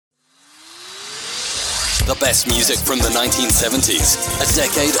The best music from the 1970s. A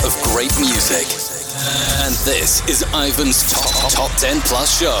decade of great music. And this is Ivan's Top 10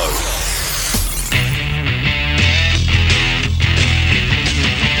 Plus Show.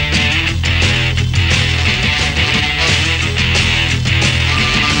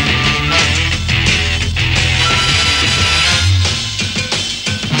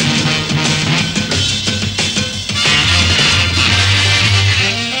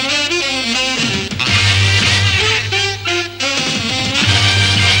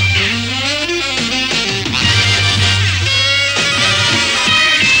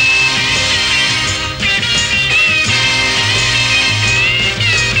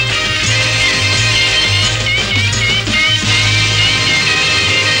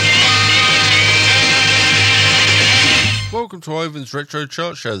 Welcome to Ivan's Retro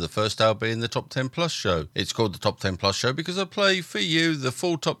Chart Show, the first hour being the Top 10 Plus Show. It's called the Top 10 Plus Show because I play for you the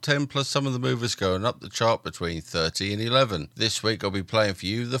full Top 10 plus some of the movers going up the chart between 30 and 11. This week I'll be playing for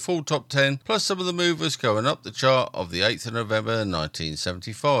you the full Top 10 plus some of the movers going up the chart of the 8th of November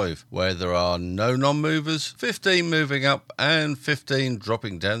 1975, where there are no non-movers, 15 moving up and 15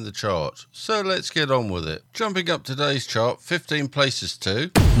 dropping down the chart. So let's get on with it. Jumping up today's chart 15 places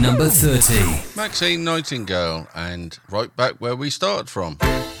to number 30, Maxine Nightingale, and right back where we started from.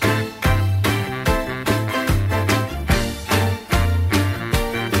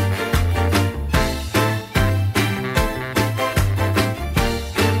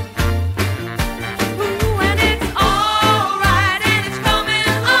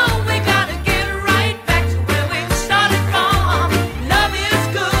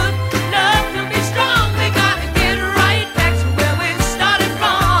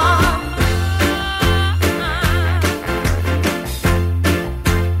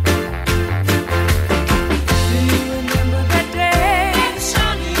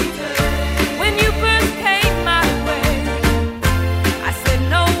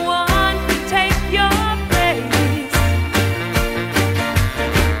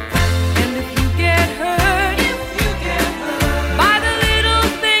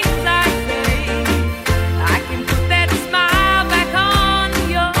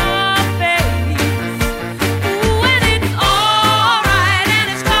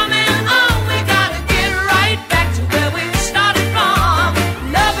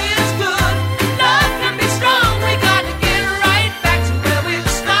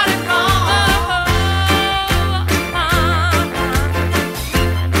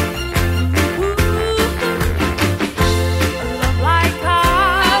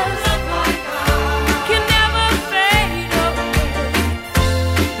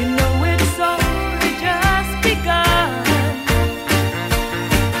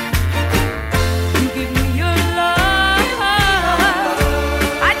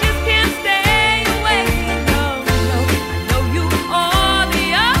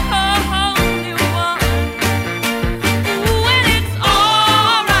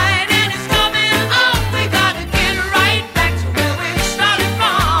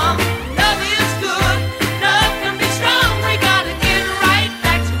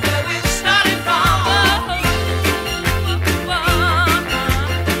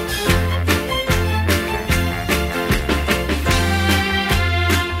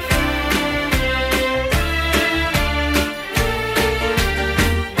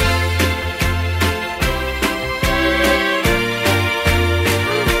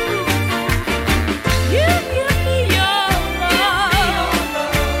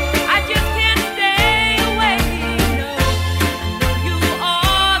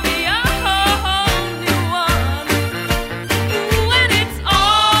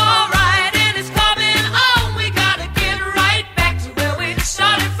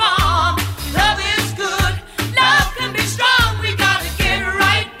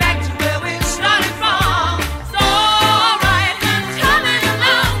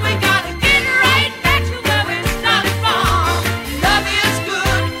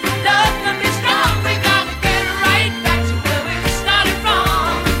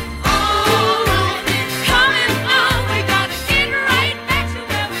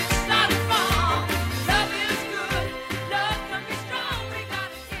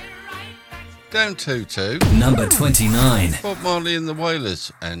 Down 2 to number 29, Bob Marley and the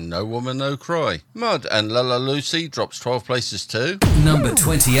Wailers and No Woman No Cry. Mud and La La Lucy drops 12 places to number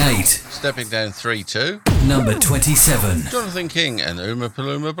 28, stepping down 3 to number 27, Jonathan King and Uma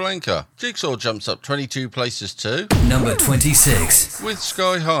Paluma Blanca. Jigsaw jumps up 22 places to number 26, with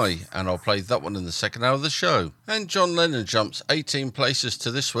Sky High, and I'll play that one in the second hour of the show. And John Lennon jumps 18 places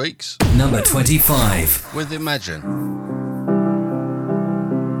to this week's number 25, with Imagine.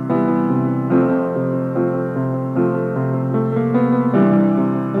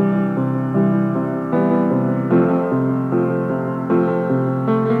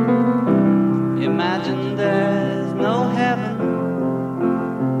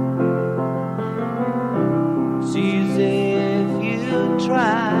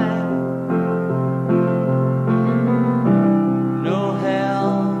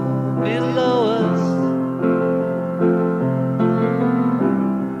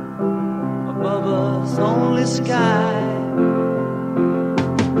 lovely sky.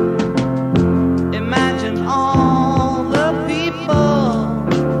 Imagine all the people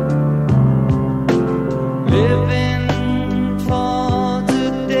living for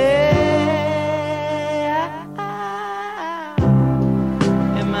today.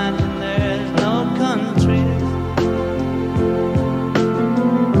 Imagine there's no countries.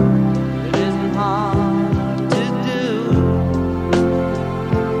 It isn't hard to do.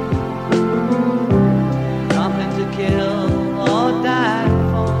 Nothing to kill or die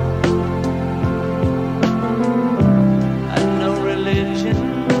for, and no religion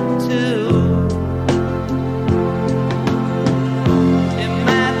too.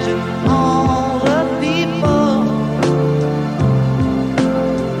 Imagine all the people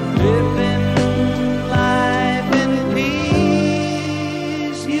living life in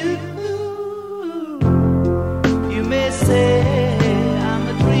peace. You may say I'm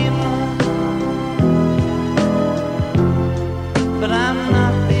a dreamer, but I'm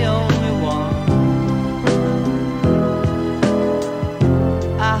not the only one.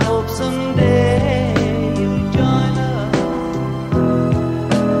 I hope someday you'll join us,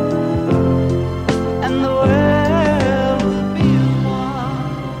 and the world will be one.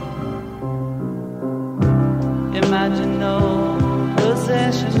 Imagine no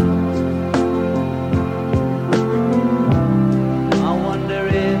possessions. I wonder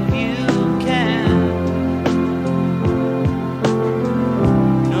if you can.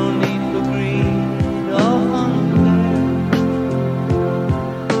 No need for greed or hunger,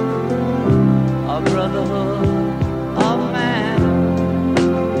 or brotherhood of man.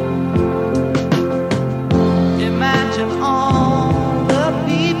 Imagine all the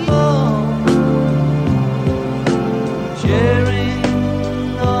people sharing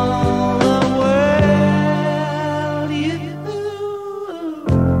all the world.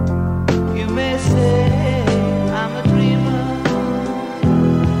 You may say I'm a dreamer,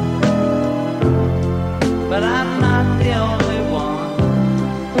 but I'm not the only one.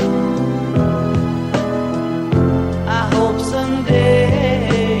 I hope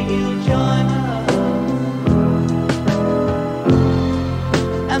someday you'll join us,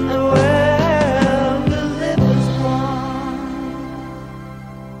 and the world will live as one.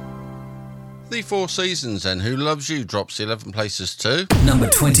 The Four Seasons and Who Loves You drops 11 places to Number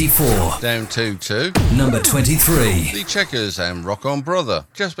 24. down 2 to Number 23. The Checkers and Rock On Brother.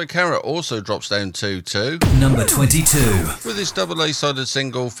 Jasper Carrot also drops down 2 to Number 22. with his double A-sided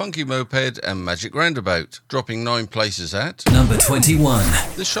single Funky Moped and Magic Roundabout, dropping 9 places at Number 21.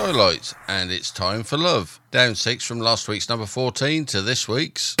 The Shy Lights and It's Time for Love, down 6 from last week's number 14 to this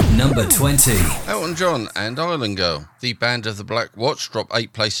week's Number 20. Elton John and Island Girl. The Band of the Black Watch drop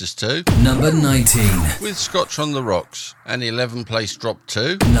 8 places to Number 19. with Scotch on the Rocks, an 11 place drop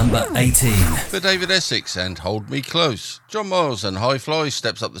to Number 18. for David Essex and Hold Me Close. John Miles and High Fly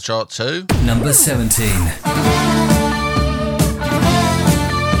steps up the chart to Number 17.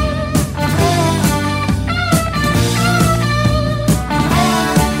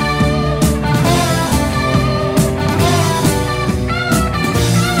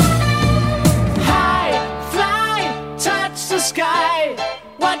 High, fly, touch the sky.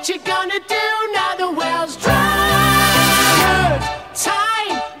 What you gonna do now the well's dry? Good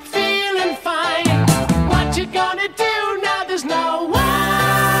time, feeling fine. What you gonna do now there's no one?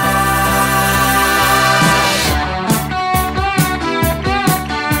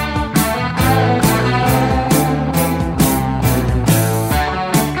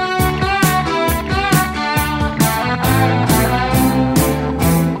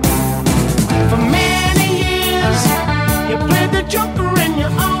 For many years you played the joker and you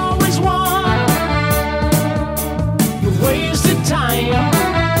always won. You wasted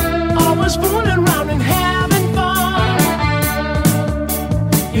time, always fooling around and having fun.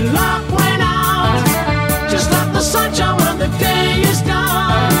 Your luck went out, just like the sunshine when the day is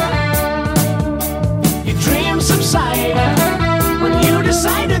done. Your dreams subsided when you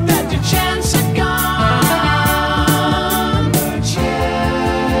decided that your chance had gone. The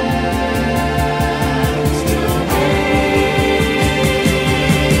chance to be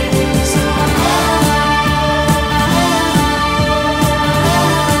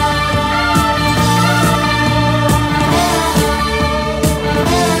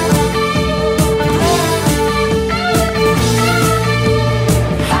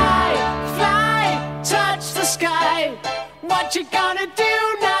high, fly, touch the sky. What you gonna do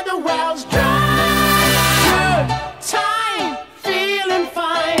now the well's dry? Good time, feeling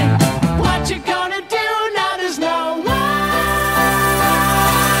fine. What you gonna do now there's no one?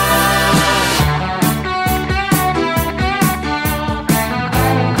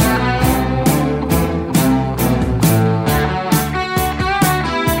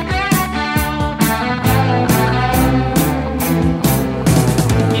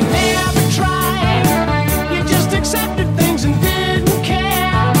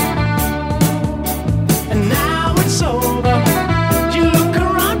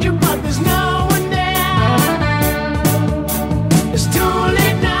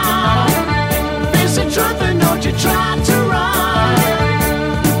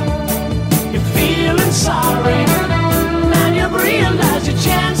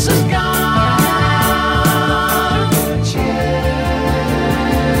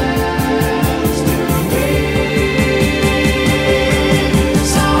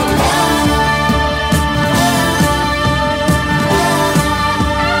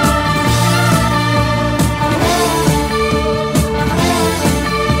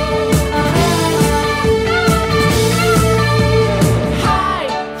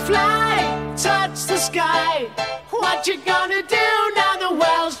 What you gonna do now the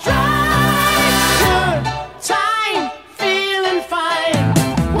well's dry? Good time, feeling fine.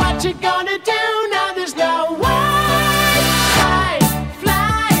 What you gonna do now there's no wine? Fly,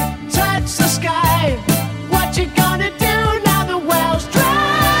 fly, touch the sky. What you gonna do now the well's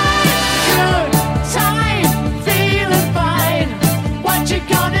dry? Good time, feeling fine. What you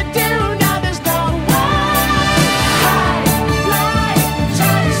gonna do now there's no wine? Fly, fly,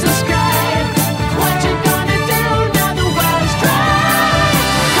 touch the sky. What you gonna do now the well's dry?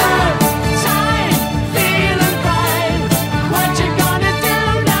 Good time, feeling fine. What you gonna do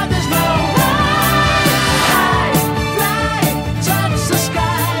now there's no wine? Fly, fly, touch the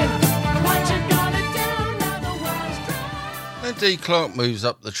sky. What you gonna do now the well's dry? And D. Clark moves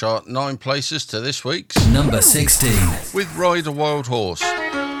up the chart 9 places to this week's Number 16. with Ride a Wild Horse.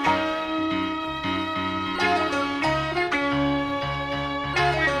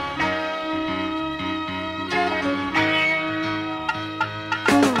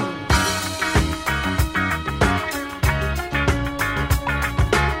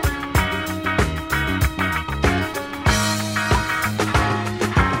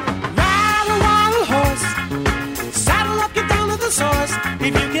 Ride a wild horse, saddle up, get down to the source.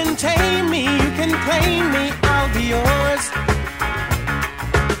 If you can tame me, you can claim me, I'll be yours.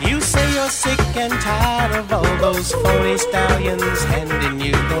 You say you're sick and tired of all those phony stallions handing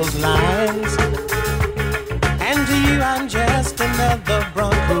you those lines. And to you I'm just another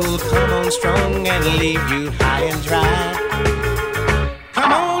bronc who'll come on strong and leave you high and dry.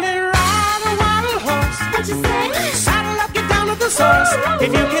 Come on and ride a wild horse. What you say? Saddle up, get down to the source.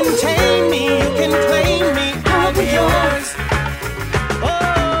 If you can tame me, you can claim me, I'll be yours.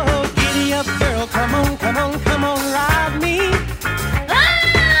 Oh, giddy up, girl, come on, come on, come on, ride me.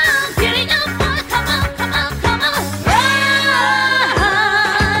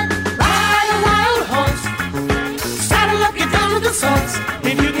 Ride a wild horse. Saddle up, get down to the source.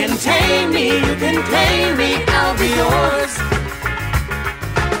 If you can tame me, you can claim me, I'll be yours.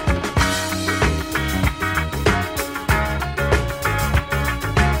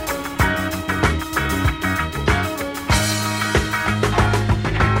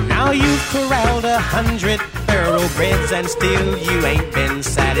 Now you've corralled 100 thoroughbreds and still you ain't been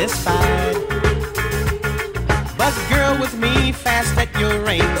satisfied. But girl, with me fast at your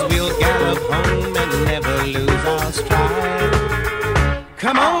reins, we'll gallop home and never lose our stride.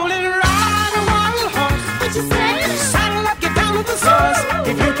 Come on and ride a wild horse. What you say? Saddle up, get down to the source.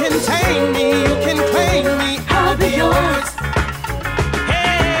 If you can tame me, you can claim me, I'll be yours.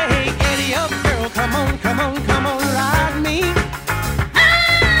 Hey, giddy up, girl, come on, come on, come on, ride me.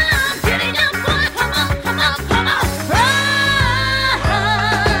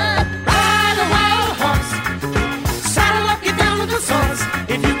 Ride a wild horse. Saddle up, get down to the source.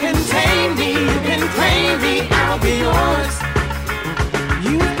 If you can tame me, you can claim me, I'll be yours.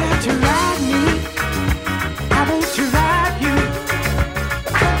 You've got to ride me. I want to ride you.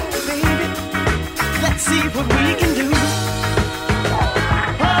 Oh, baby, let's see what we can do.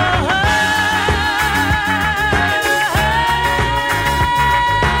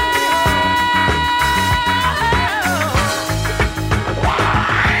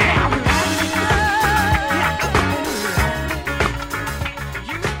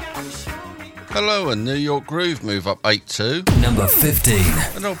 Hello and New York Groove move up 8 too. Number 15.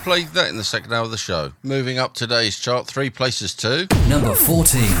 And I'll play that in the second hour of the show. Moving up today's chart 3 places to Number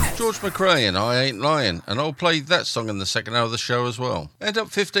 14. George McRae and I Ain't Lying. And I'll play that song in the second hour of the show as well. And up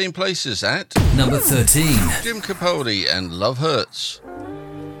 15 places at Number 13. Jim Capaldi and Love Hurts.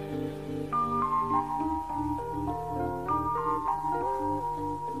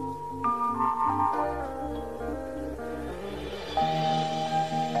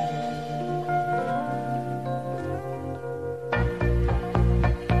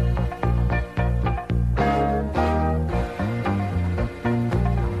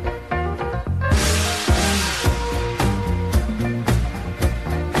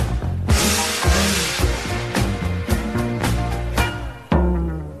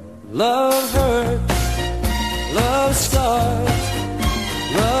 Love hurts, love scars,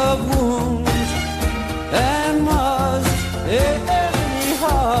 love wounds, and must every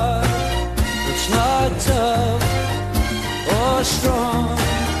heart that's not tough or strong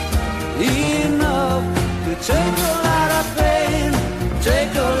enough to take a lot of pain,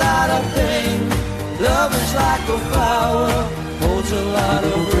 take a lot of pain. Love is like a flower, holds a lot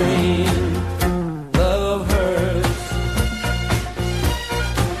of rain. Love hurts.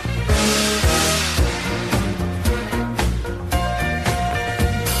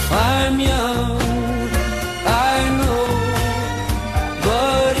 I'm young, I know,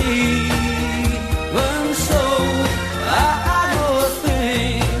 but even so,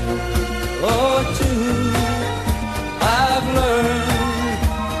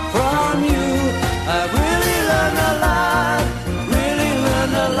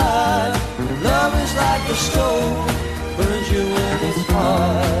 alive. Love is like a stove, burns you when it's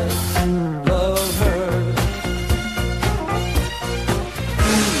hot. Love hurts.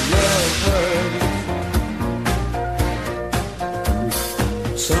 Love hurts.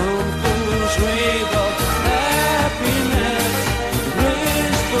 Some fools rave of happiness,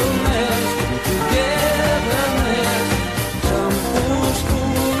 blissfulness, togetherness. Some fools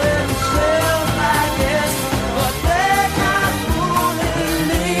fool themselves, I guess, but they're not fooling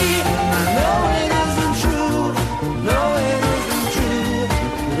me. No, it isn't true. No, it isn't true.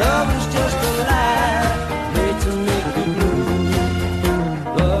 Love is just a lie made to make you blue.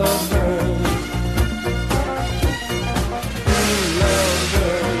 Love hurts. Love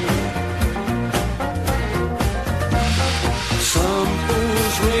hurts. Some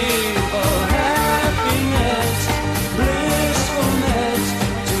fools rave of happiness, blissfulness,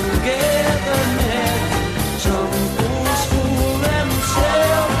 togetherness. Some fools fool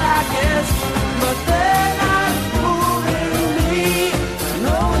themselves, I guess, but they're not fooling me.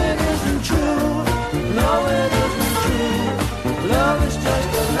 No, it isn't true. No, it isn't true. Love is just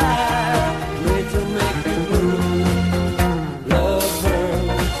a lie made to make you blue. Love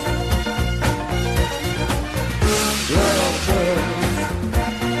hurts. Love hurts.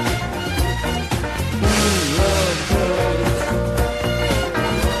 Love hurts.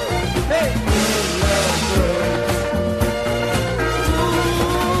 Hey, love hurts.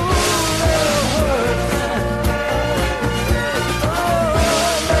 Ooh, love hurts. Oh,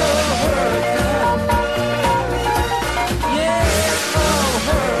 love hurts. Yeah, love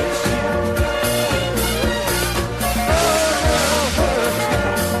hurts. Oh, love hurts.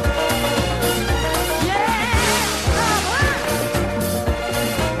 Yeah,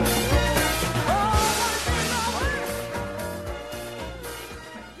 love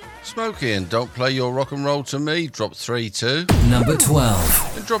Smokey and Don't Play Your Rock and Roll to Me dropped 3 to. Number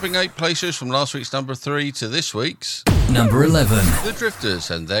 12. And dropping 8 places from last week's number 3 to this week's. Number 11. The Drifters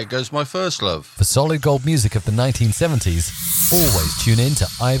and There Goes My First Love. For solid gold music of the 1970s, always tune in to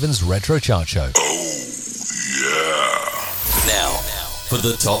Ivan's Retro Chart Show. Now, for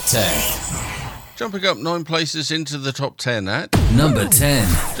the top 10. Jumping up 9 places into the top 10 at Number 10.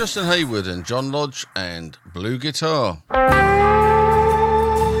 Justin Hayward and John Lodge and Blue Guitar.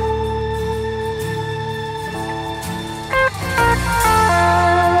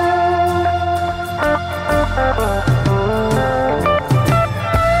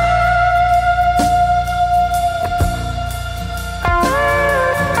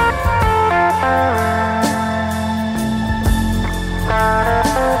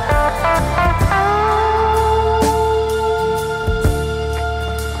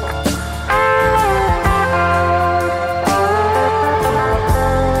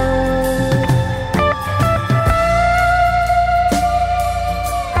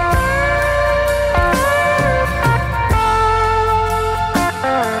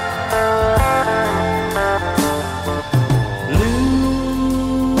 Blue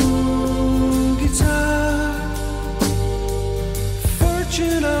guitar,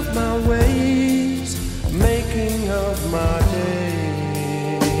 fortune of my ways, making of my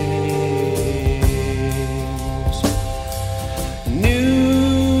days.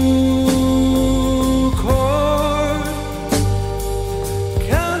 New chord,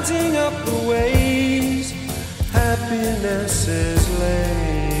 counting up the ways happiness is lazy.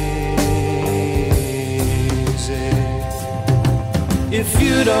 If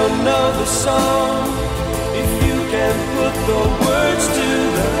you don't know the song, if you can put the words to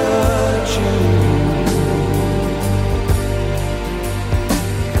the tune,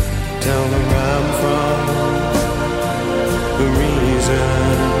 tell them where I'm from, the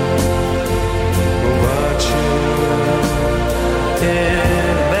reason what you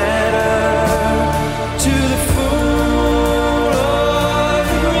did matter to the fool or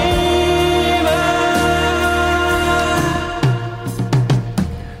the dreamer.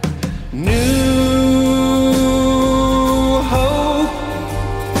 New hope,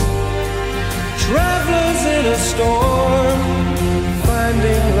 travelers in a storm,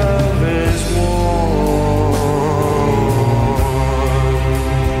 finding love is warm.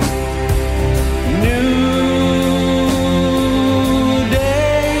 New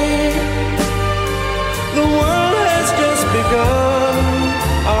day, the world has just begun.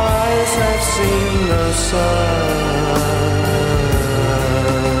 Our eyes have seen the sun.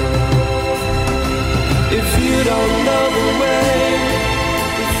 If you don't know the way,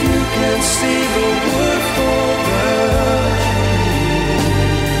 if you can't see the wood for the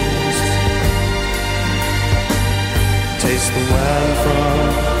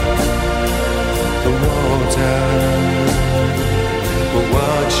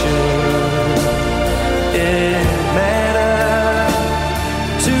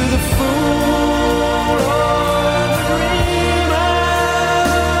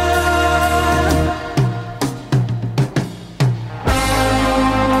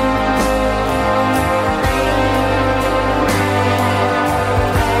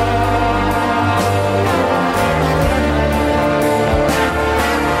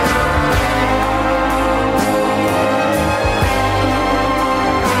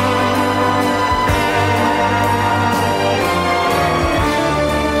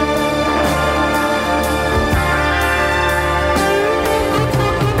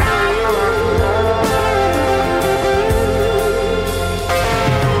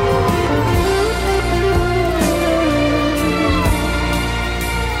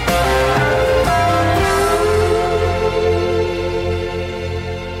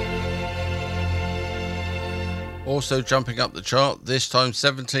Also jumping up the chart, this time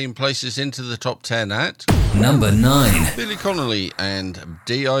 17 places into the top 10 at Number 9. Billy Connolly and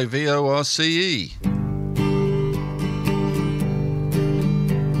DIVORCE.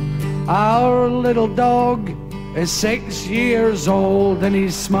 Our little dog is 6 years old and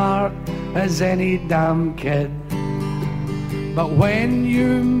he's smart as any damn kid. But when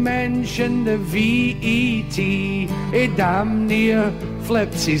you mention the VET, he damn near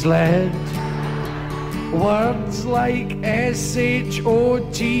flips his lid. Words like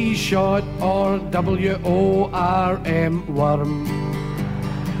SHOT shot or WORM worm.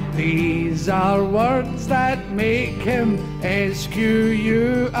 These are words that make him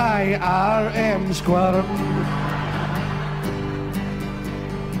SQUIRM squirm.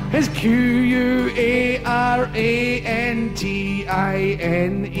 His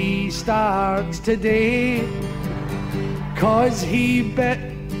QUARANTINE starts today, 'cause he bit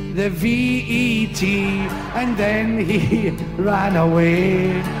the VET and then he ran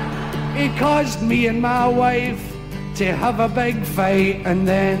away. He caused me and my wife to have a big fight, and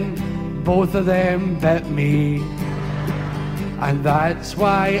then both of them bit me. And that's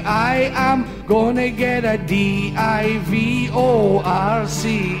why I am gonna get a DIVORCE.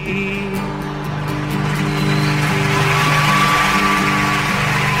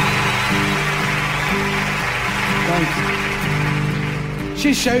 Thank you.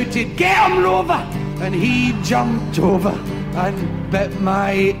 She shouted, "Get him, Rover!" And he jumped over and bit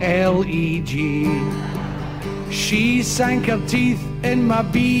my LEG. She sank her teeth in my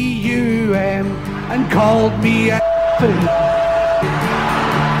BUM and called me a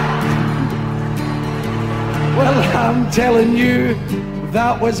Well, I'm telling you,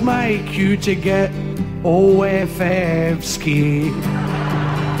 that was my cue to get OFF ski.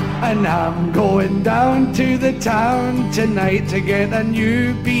 And I'm going down to the town tonight to get a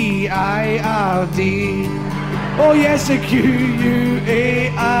new BIRD. Oh yes, a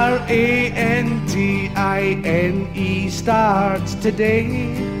QUARANTINE starts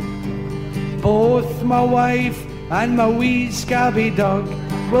today. Both my wife and my wee scabby dog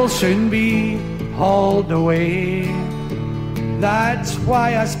will soon be hauled away. That's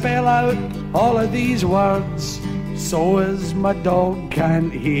why I spell out all of these words, so as my dog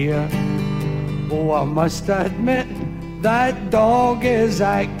can't hear. Oh, I must admit, that dog is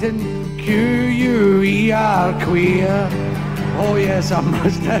acting QUER queer. Oh yes, I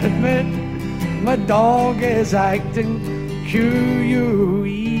must admit, my dog is acting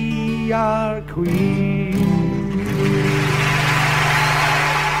QUER queer.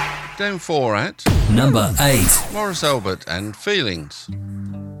 Down 4 at Number 8. Morris Albert and Feelings.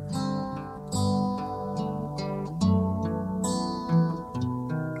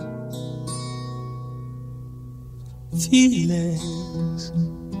 Feelings,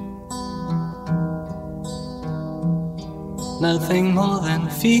 nothing more than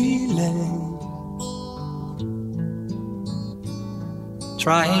feeling.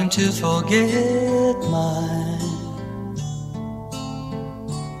 Trying to forget my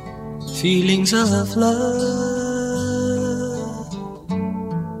feelings of love.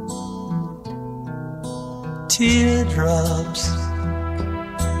 Teardrops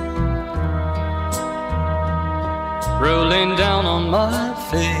rolling down on my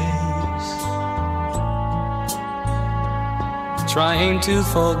face, trying to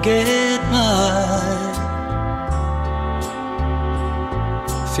forget my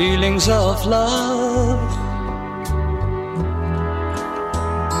feelings of love.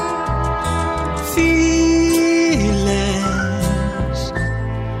 Feelings,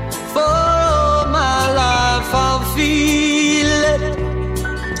 for my life I'll feel it.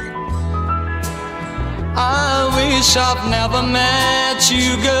 I wish I've never met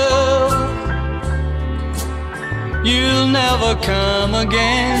you, girl. You'll never come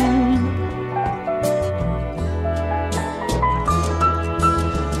again.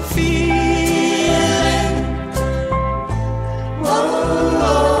 Feeling, whoa,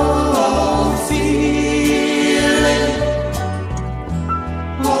 whoa, whoa, feeling,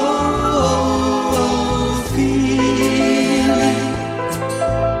 whoa, whoa, whoa, feeling.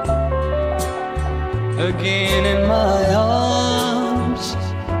 Again in my arms,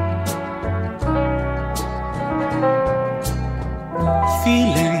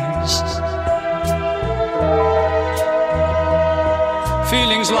 feelings,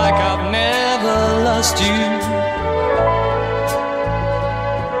 feelings like I've never lost you,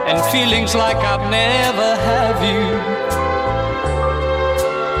 and feelings like I've never have you.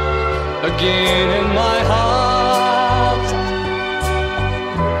 Again in my heart,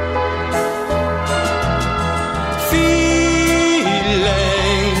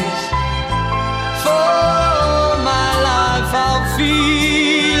 feelings, for my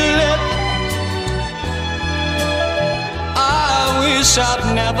wish I'd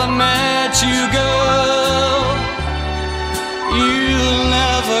never met you, girl. You'll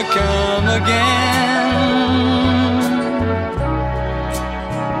never come again.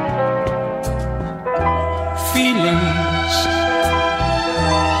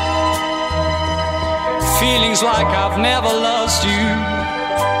 Feelings like I've never lost you,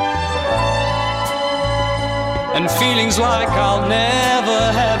 and feelings like I'll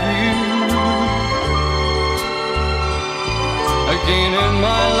never have you again in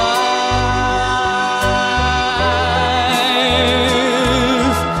my life.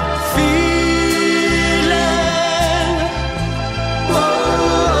 Feeling, oh,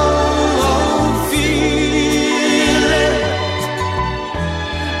 feeling,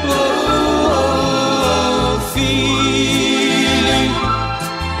 oh, feeling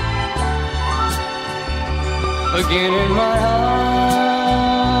again in my arms.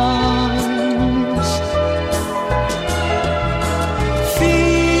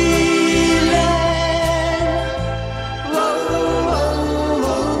 Feeling,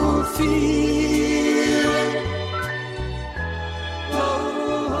 oh, feeling, oh,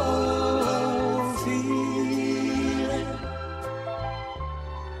 feeling.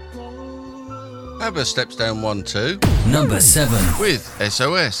 ABBA steps down 1-2. Number 7. With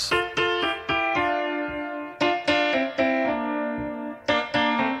SOS.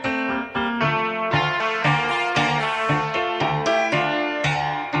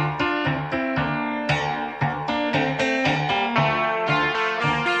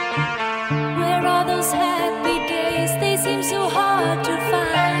 Where are those happy days? They seem so hard to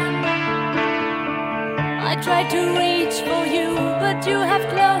find. I tried to reach for you, but you have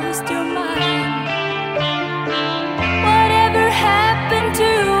closed your mind. Whatever happened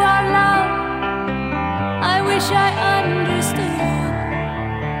to our love? I wish I understood.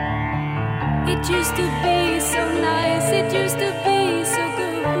 It used to be so nice, it used to be so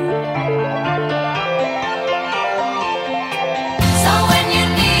good. So when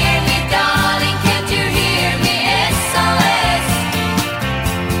you're near me, darling, can't you hear me? SOS.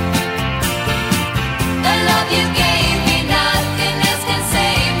 The love you gave me, nothing else can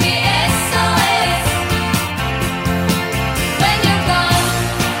save me. SOS. When you're gone,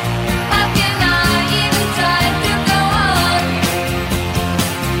 how can I even try to go on?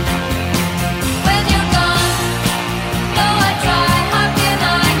 When you're gone, though I try, how can I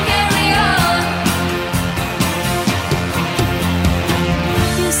carry on?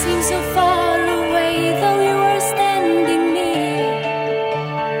 You seem so far away, though you are standing near.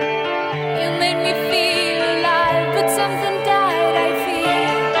 You made me feel alive, but something died, I fear.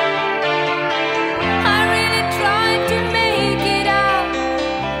 I really tried to make it out.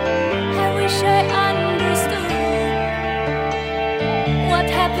 I wish I understood what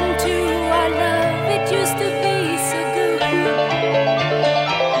happened to our love. It used to be so good.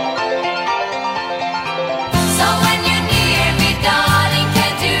 So when you're near me, darling,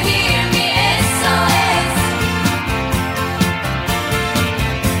 can't you hear me? SOS.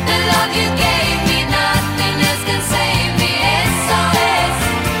 The love you gave me, nothing else can save me. SOS.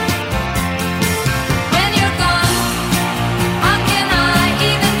 When you're gone, how can I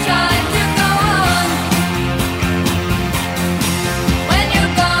even try to go on? When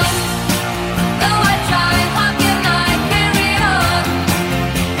you're gone, though I try, how can I carry on?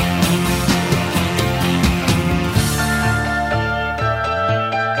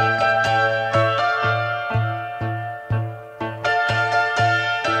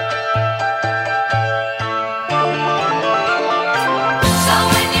 So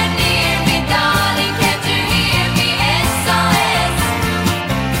when you're near me, darling, can't you hear me? SOS.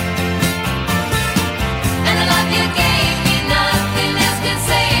 And the love you gave me, nothing else can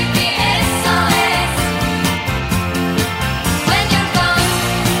save me. SOS. When you're gone,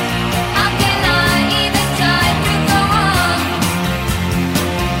 how can I even try to go on?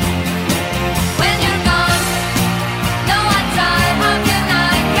 When you're gone, though I try, how can I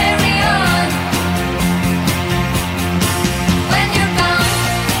carry on? When you're gone,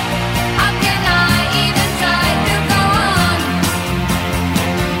 how can I even try to go on?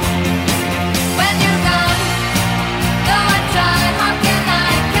 When you're gone, though I try, how can I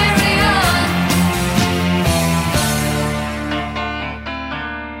carry on?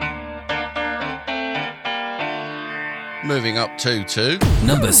 Moving up 2-2.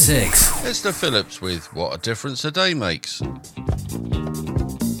 Number 6. Esther Phillips with What a Difference a Day Makes.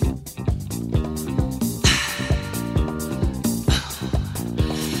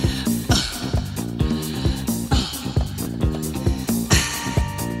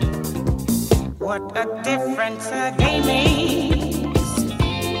 What a difference a day makes.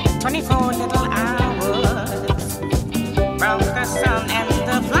 24 little hours from the sun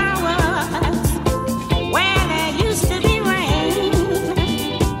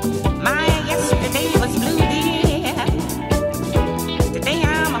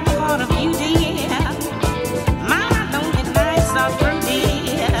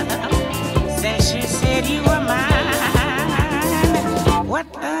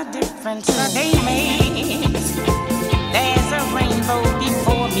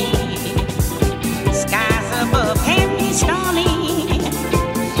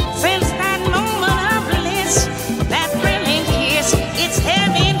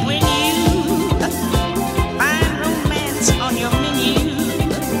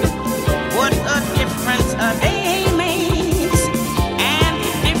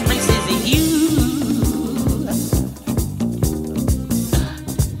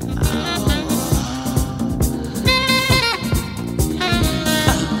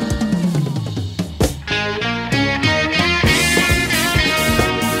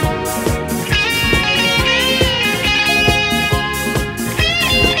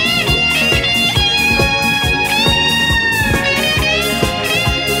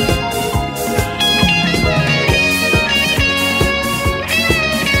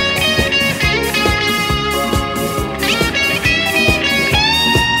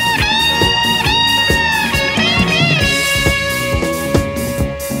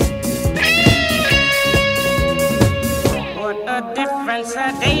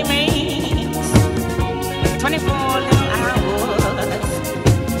difference a day makes. 24 little hours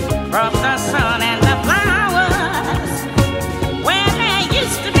from the sun and the flowers. Where there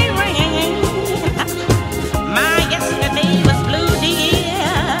used to be rain, my yesterday was blue, dear.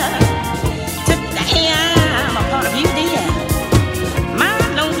 Today I'm a part of you, dear. My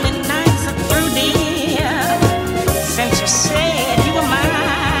lonely nights are through, dear. Since you said you were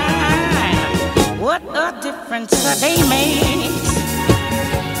mine, what a difference a day makes.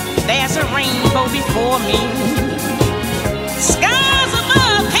 There's a rainbow before me. Skies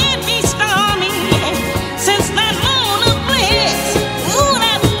above can't be stormy. Since that moon of bliss, ooh,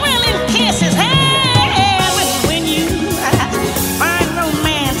 that thrilling kiss is heaven. When you find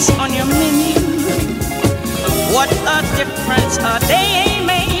romance on your menu, what a difference a day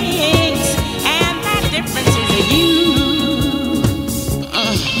makes. And that difference is you.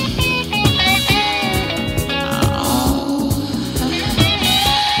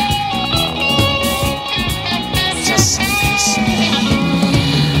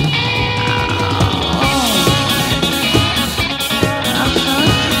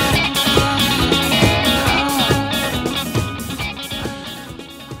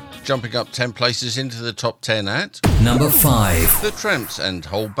 Jumping up 10 places into the top 10 at number 5. The Tramps and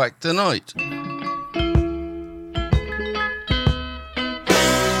Hold Back the Night.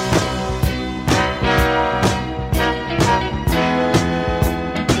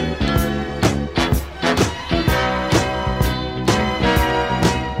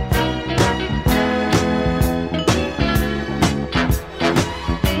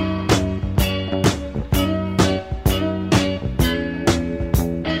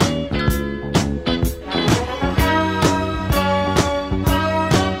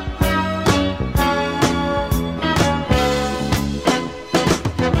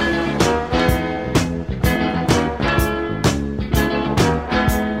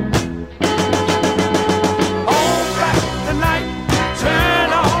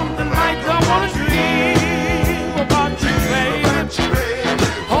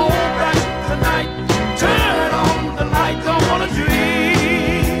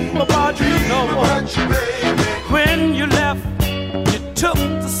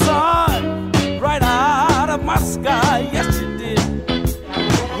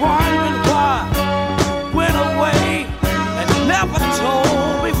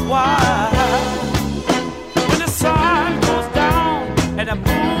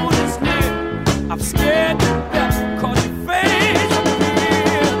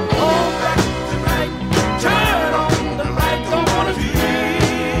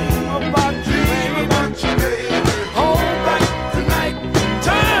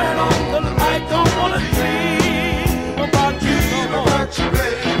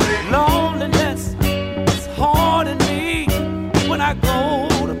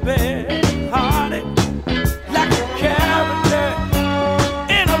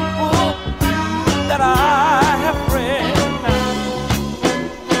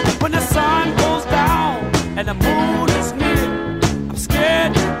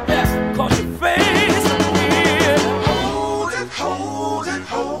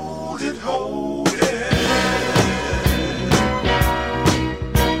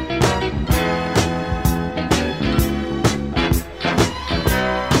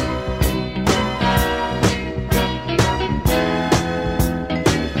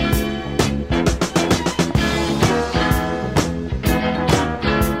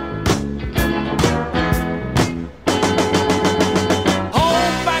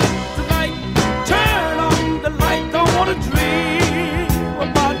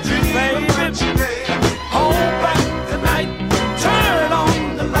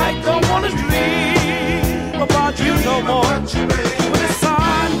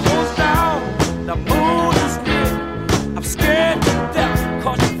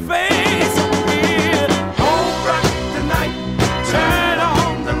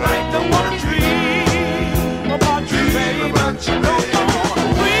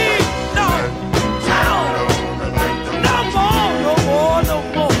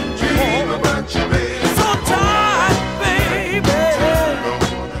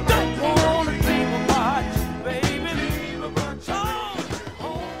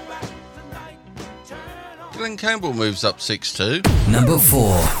 Campbell moves up 6 to number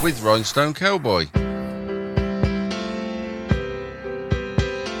 4 with Rhinestone Cowboy.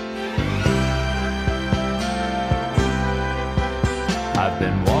 I've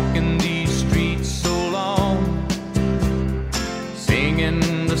been walking these streets so long,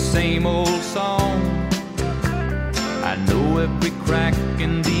 singing the same old song. I know every crack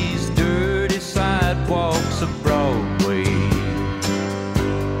in these dirty sidewalks of Broadway.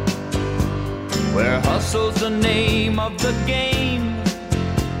 of the game,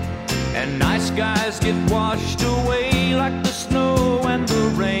 and nice guys get washed away like the snow and the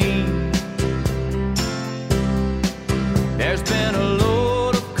rain. There's been a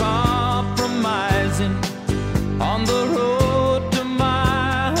load of compromising on the road to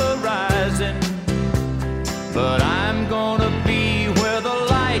my horizon, but I'm gonna be where the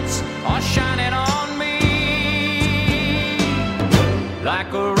lights are shining on me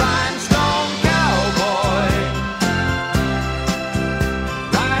like a rhinestone cowboy,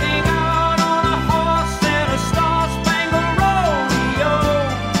 riding out on a horse in a star-spangled rodeo.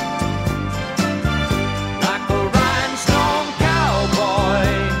 Like a rhinestone cowboy,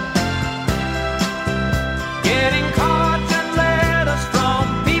 getting cards and letters from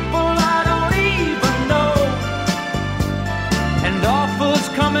people I don't even know, and offers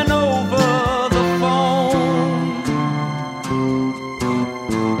coming over the phone.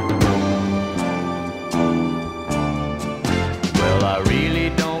 Well, I really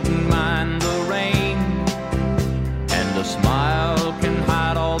don't mind the rain, and a smile can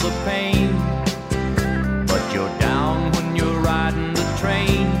hide all the pain, but you're down when you're riding the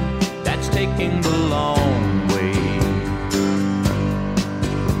train that's taking the long way.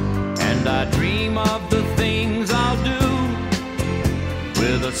 And I dream of the things I'll do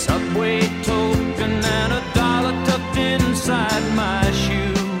with a subway token and a dollar tucked inside my shoe.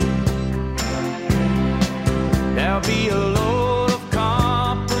 There'll be a load of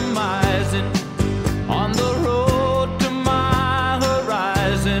compromising on the road to my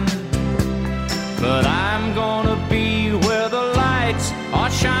horizon, but I'm gonna be where the lights are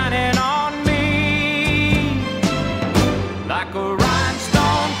shining on me like a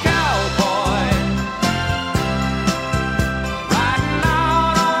rhinestone cowboy, riding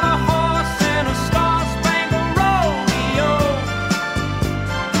out on a horse in a star-spangled rodeo.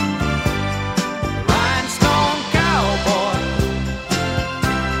 Rhinestone cowboy,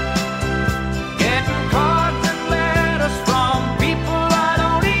 getting cards and letters from people I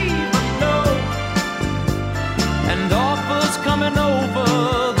don't even know, and offers coming over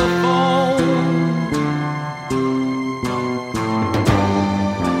the phone.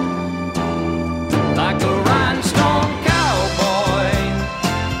 Like a rhinestone cowboy,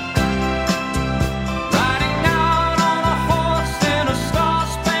 riding out on a horse in a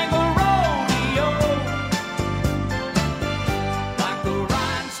star-spangled rodeo. Like a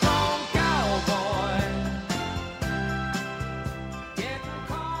rhinestone cowboy, getting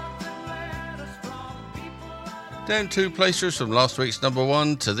cards and letters from people I don't. Down 2 places from last week's number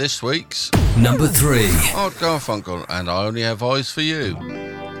 1 to this week's Number 3. Art Garfunkel and I Only Have Eyes for You.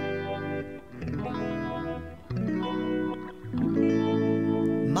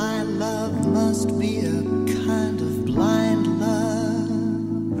 My love must be a kind of blind love.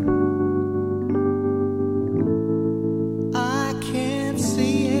 I can't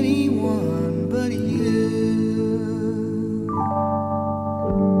see anyone but you.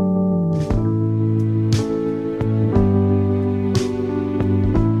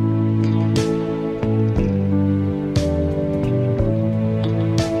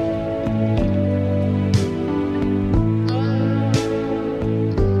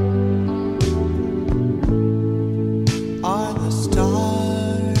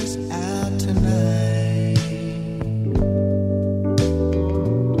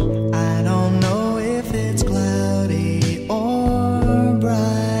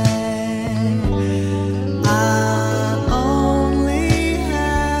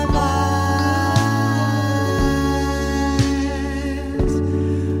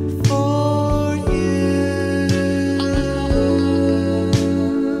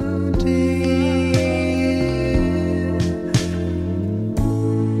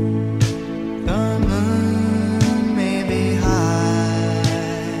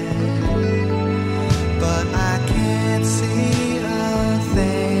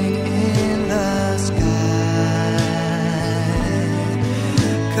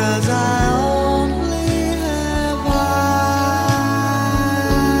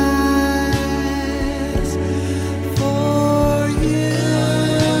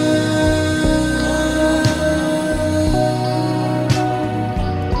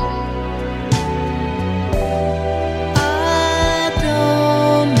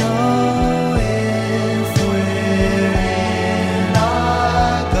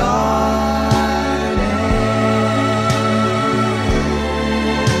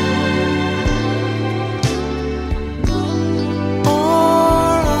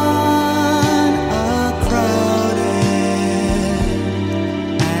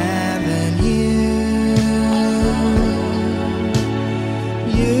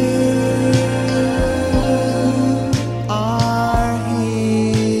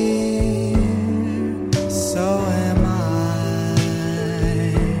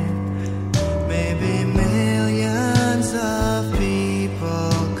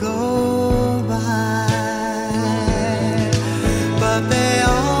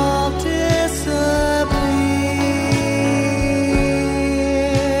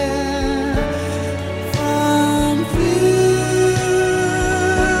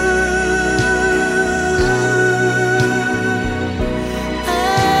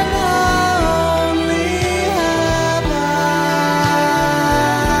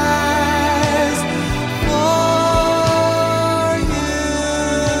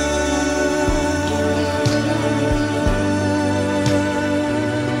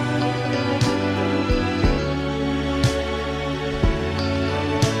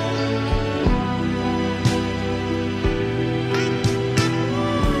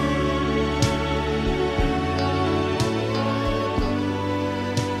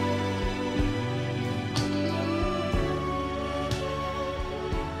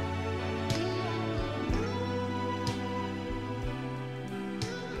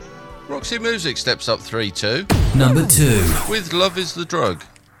 Roxy Music steps up 3 to number 2 with Love Is the Drug.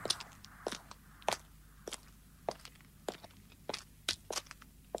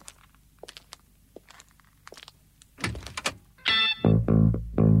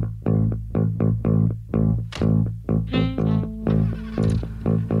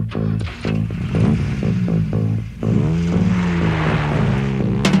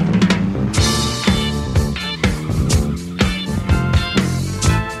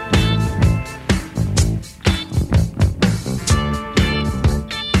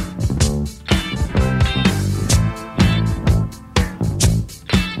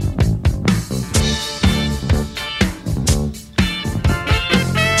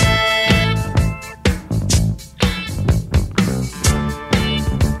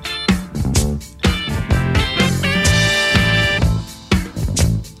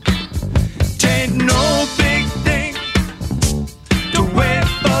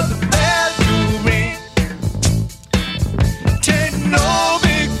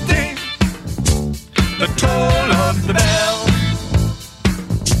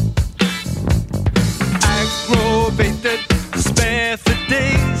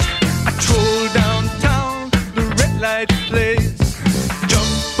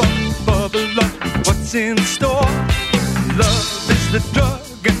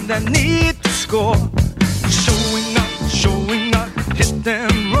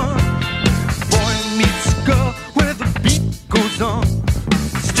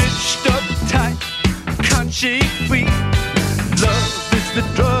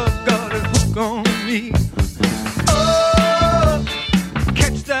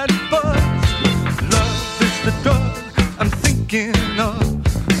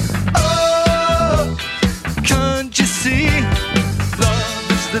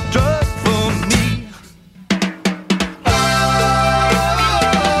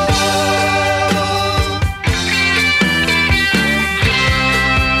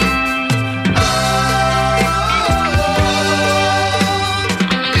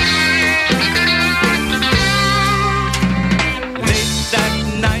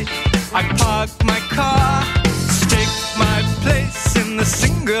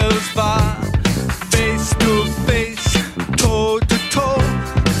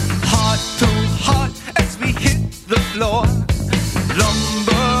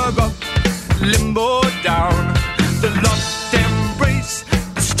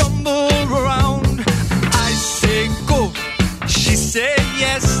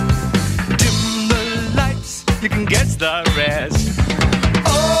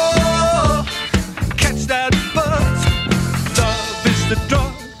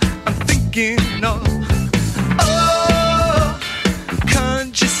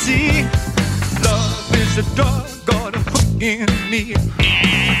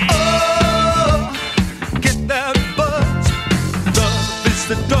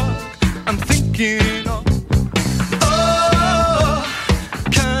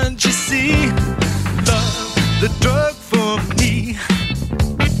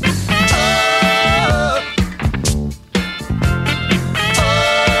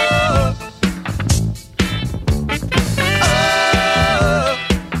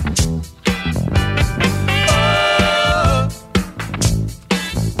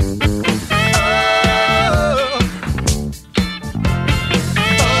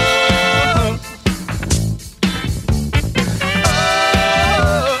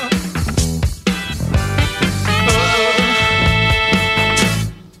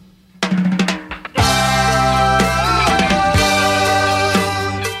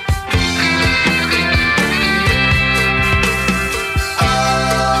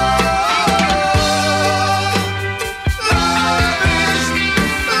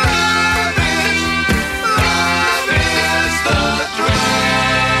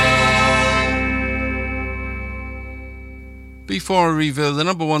 Before I reveal the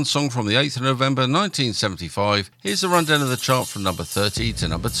number 1 song from the 8th of November 1975, here's a rundown of the chart from number 30 to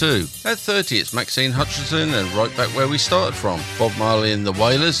number 2. At 30, it's Maxine Hutchinson and Right Back Where We Started From. Bob Marley and the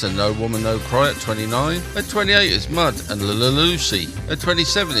Wailers and No Woman No Cry at 29. At 28, it's Mud and La La Lucy. At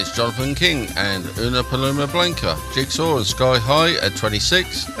 27, it's Jonathan King and Una Paloma Blanca. Jigsaw and Sky High at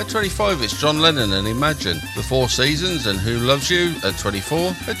 26. At 25, it's John Lennon and Imagine. The Four Seasons and Who Loves You at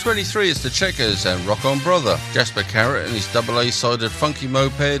 24. At 23, it's The Checkers and Rock On Brother. Jasper Carrot and his double-A-sided Funky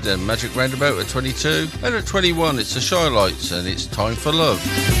Moped and Magic Roundabout at 22. And at 21, it's The Shy Lights and It's Time for Love.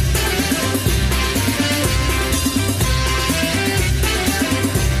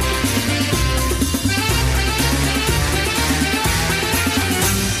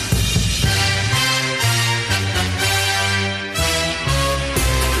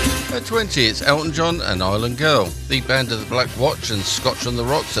 20, it's Elton John and Island Girl. The Band of the Black Watch and Scotch on the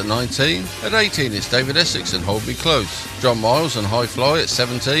Rocks at 19. At 18, it's David Essex and Hold Me Close. John Miles and High Fly at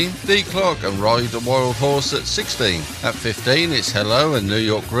 17. Dee Clark and Ride a Wild Horse at 16. At 15, it's Hello and New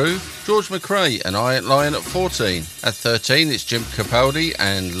York Groove. George McRae and I Ain't Lying at 14. At 13, it's Jim Capaldi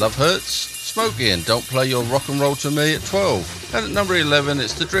and Love Hurts. Smokey and Don't Play Your Rock and Roll to Me at 12. And at number 11,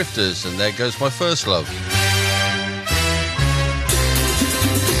 it's The Drifters and There Goes My First Love.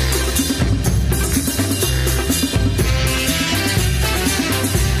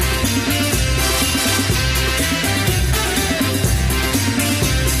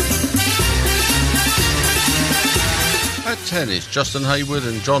 At 10 is Justin Hayward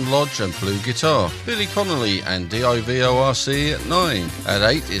and John Lodge and Blue Guitar. Billy Connolly and DIVORC at 9. At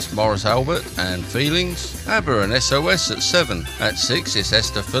 8 is Morris Albert and Feelings. ABBA and SOS at 7. At 6 is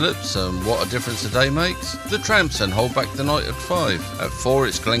Esther Phillips and What a Difference a Day Makes. The Tramps and Hold Back the Night at 5. At 4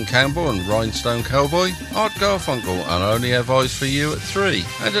 it's Glenn Campbell and Rhinestone Cowboy. Art Garfunkel and I Only Have Eyes for You at 3.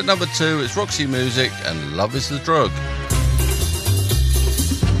 And at number 2 it's Roxy Music and Love is the Drug.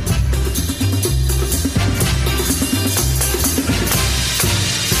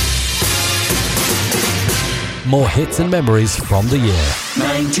 More hits and memories from the year.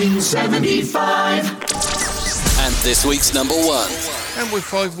 1975. And this week's number 1. And with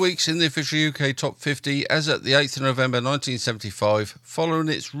 5 weeks in the official UK Top 50 as at the 8th of November 1975, following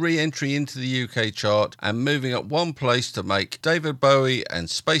its re-entry into the UK chart and moving up 1 place to make David Bowie and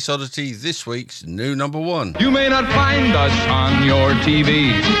Space Oddity this week's new number 1. You may not find us on your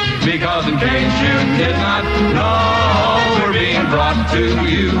TV, because in case you did not know, we're being brought to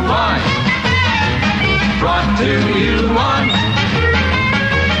you by... Brought to you by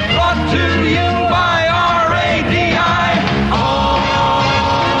RADI.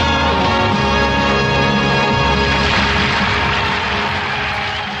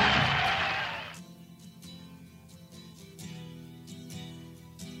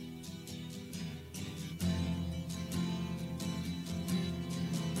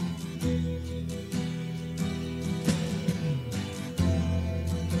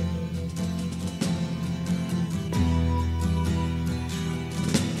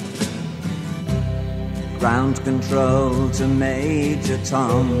 Ground control to Major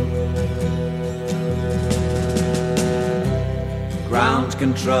Tom. Ground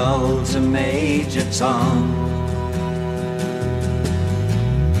control to Major Tom.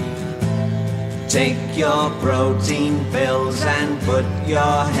 Take your protein pills and put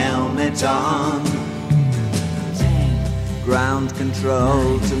your helmet on. Ground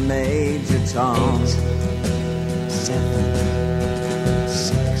control to Major Tom. 8, 7,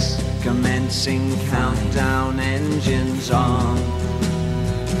 6. Commencing countdown, engines on.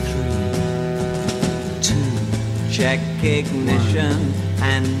 3, 2. Check ignition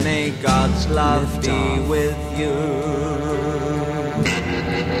and may God's love be with you.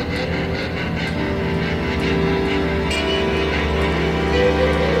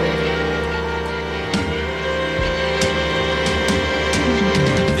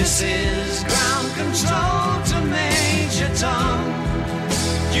 This is ground control to Major Tom.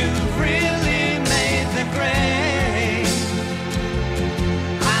 You've really made the grade,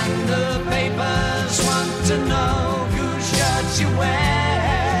 and the papers want to know whose shirts you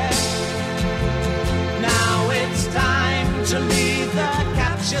wear. Now it's time to leave the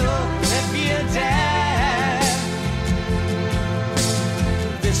capsule if you dare.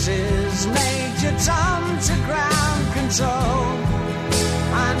 This is Major Tom to ground control.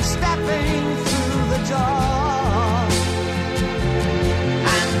 I'm stepping through the door,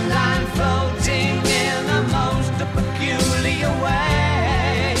 and I'm floating in a most peculiar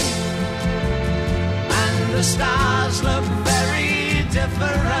way, and the stars look very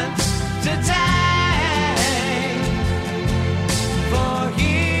different today. For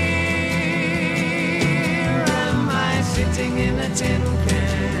here am I sitting in a tin can.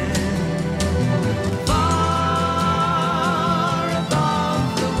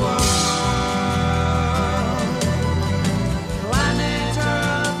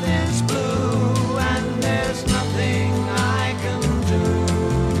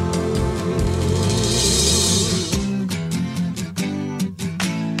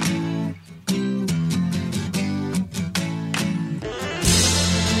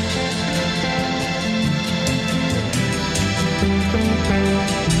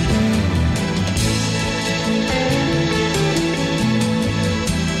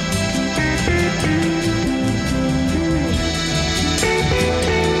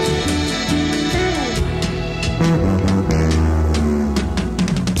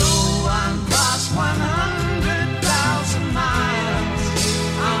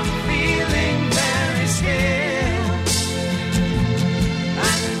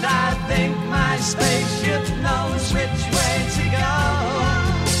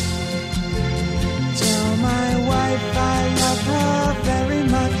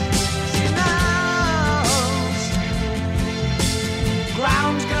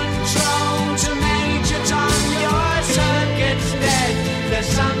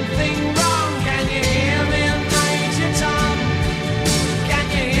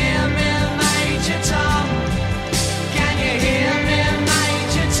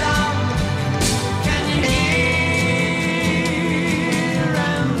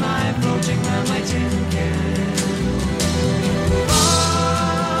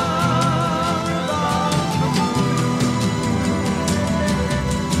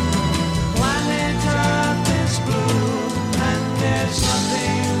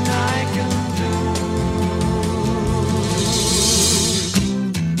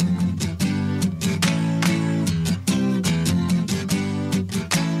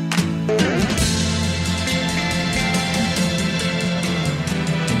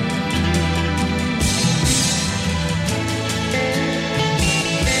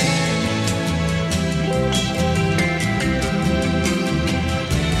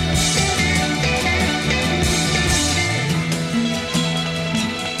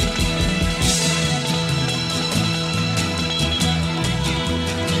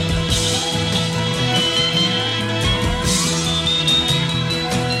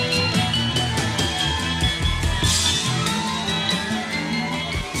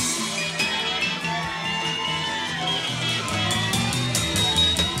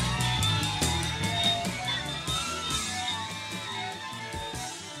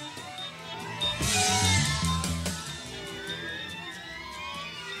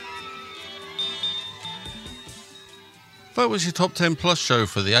 That was your Top 10 Plus show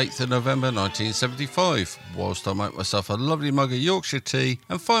for the 8th of November 1975. Whilst I make myself a lovely mug of Yorkshire tea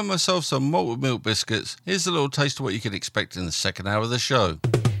and find myself some malted milk biscuits, here's a little taste of what you can expect in the second hour of the show.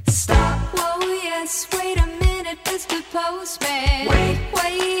 Stop, whoa, yes, wait a minute, Mr. Postman. Wait,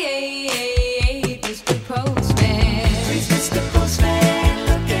 Mr. Postman. Please, Mr. Postman,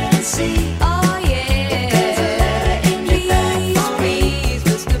 look and see. Oh, yeah. There's a letter in your bag for me. Please,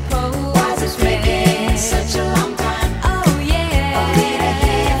 Mr. Postman. Why's it taking such a long time? Oh, yeah. I'll be to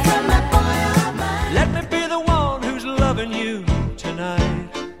hear from my boy or mine. Let me be the one who's loving you tonight.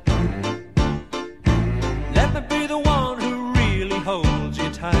 Let me be the one who really holds you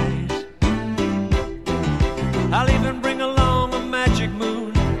tight. I'll even bring along a magic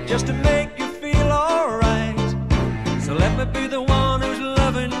moon just to make you feel alright. So let me be the one who's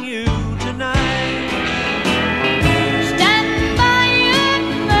loving you tonight. Stand by your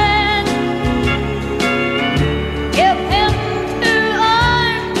man. Give him 2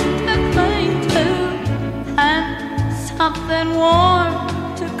 arms to cling to and something warm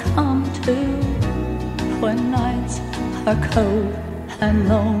to come to when nights are cold and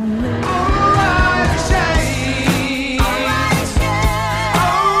lonely.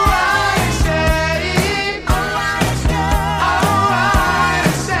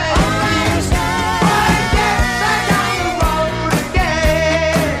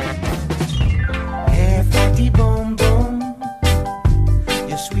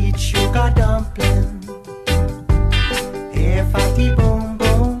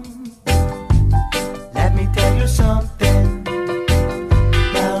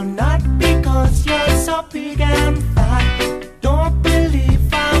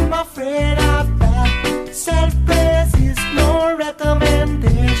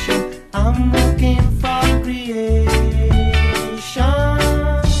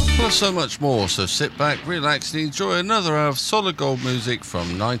 So much more, so sit back, relax and enjoy another hour of solid gold music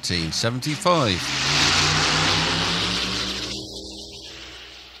from 1975.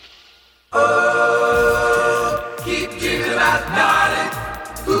 Keep dreaming about darling.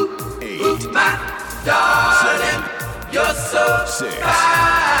 Ooh, my darling. You're so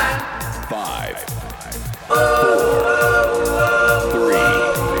fine. 5, 4, 3, 2,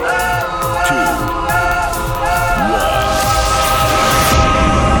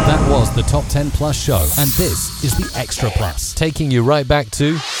 That was the Top 10 Plus show, and this is the Extra Plus, taking you right back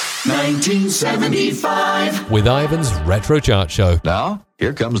to 1975 with Ivan's Retro Chart Show. Now,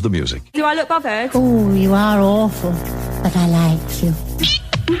 here comes the music. Do I look bothered? Oh, you are awful, but I like you.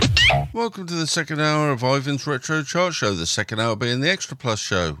 Welcome to the second hour of Ivan's Retro Chart Show, the second hour being the Extra Plus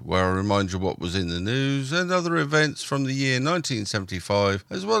show, where I remind you what was in the news and other events from the year 1975,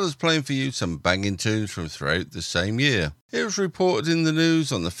 as well as playing for you some banging tunes from throughout the same year. It was reported in the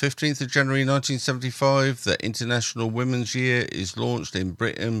news on the 15th of January 1975 that International Women's Year is launched in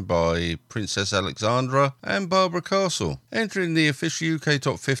Britain by Princess Alexandra and Barbara Castle. Entering the official UK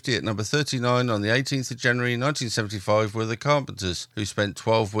Top 50 at number 39 on the 18th of January 1975 were the Carpenters, who spent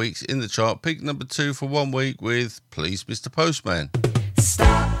 12 weeks in the chart, peaked number 2 for 1 week with Please Mr. Postman.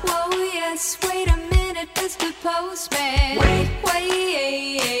 Stop, whoa, yes, wait a minute, Mr. Postman. Wait,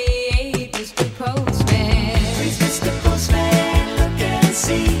 Mr. Postman. Please, Mr. Postman, look and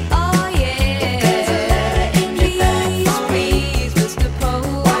see. Oh, yeah. There's a letter in your bag for me. Please, Mr.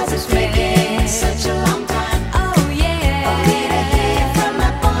 Postman. Why's it taking such a long time? Oh, yeah. I'll be to hear from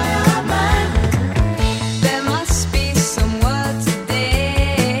my boy or mine. There must be some word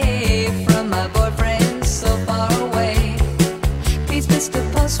today from my boyfriend so far away. Please, Mr.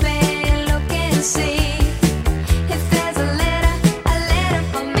 Postman, look and see. If there's a letter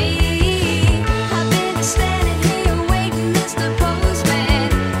for me. I've been standing here waiting, Mr.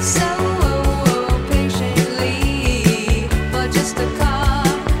 Postman.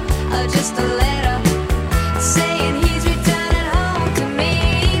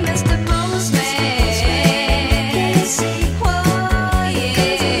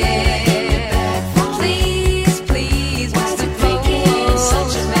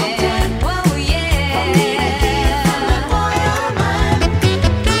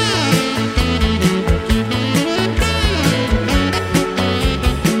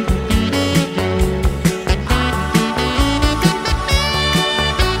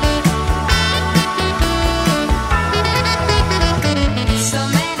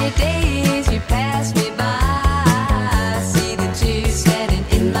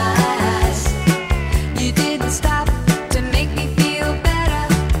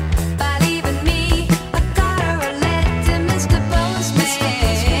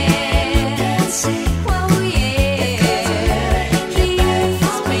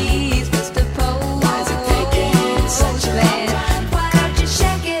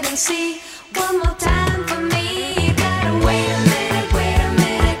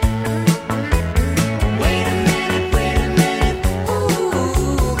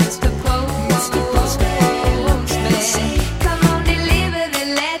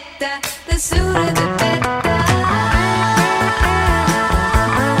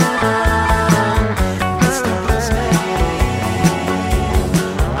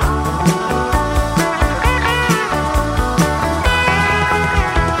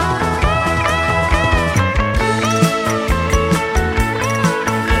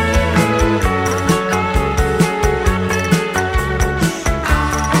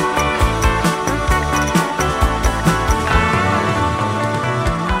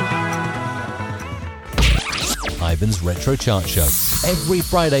 Ivan's Retro Chart Show. Every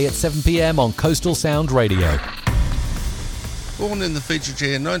Friday at 7 p.m. on Coastal Sound Radio. Born in the featured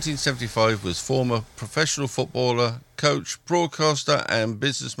year 1975 was former professional footballer, coach, broadcaster and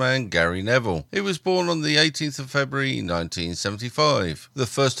businessman Gary Neville. He was born on the 18th of February 1975. The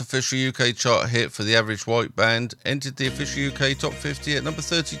first official UK chart hit for the average white band entered the official UK top 50 at number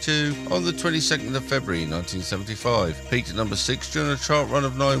 32 on the 22nd of February 1975. Peaked at number 6 during a chart run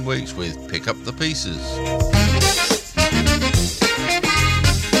of 9 weeks with Pick Up the Pieces.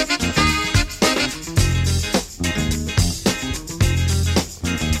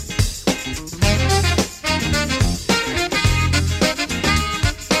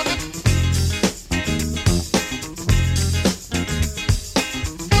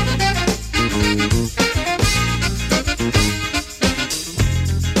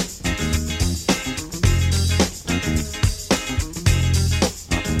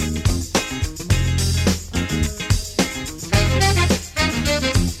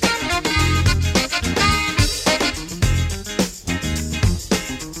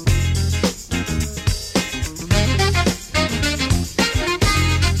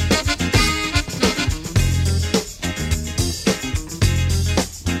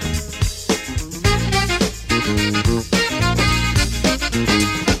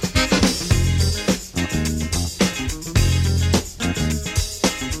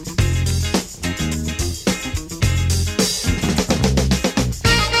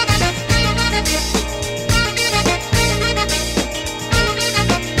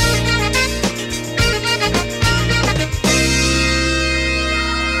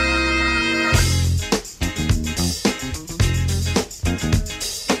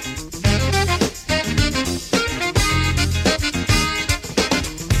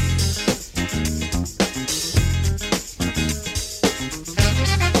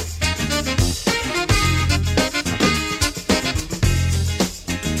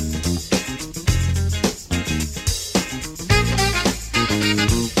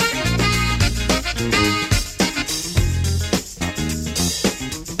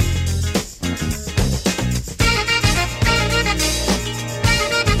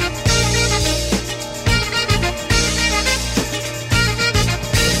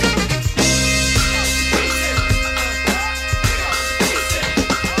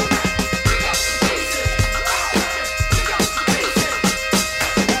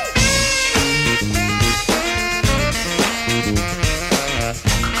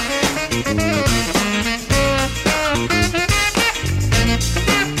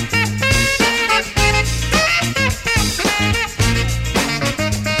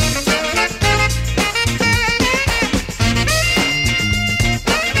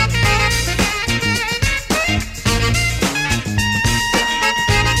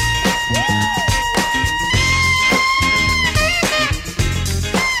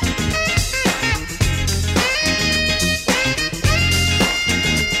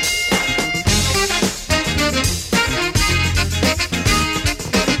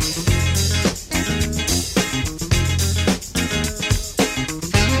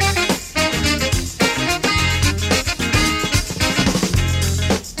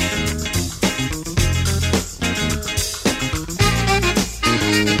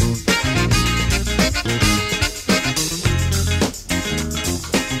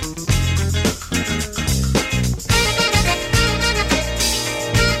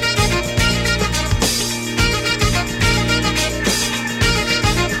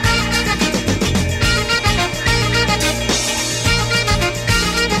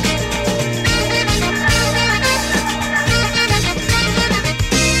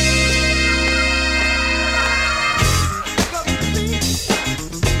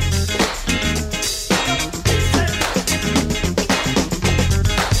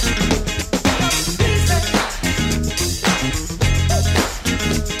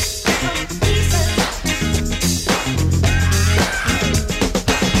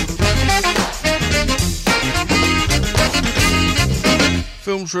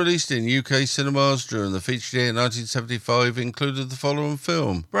 Films released in UK cinemas during the featured year 1975 included the following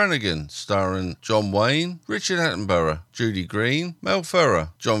film: Brannigan, starring John Wayne, Richard Attenborough, Judy Green, Mel Ferrer,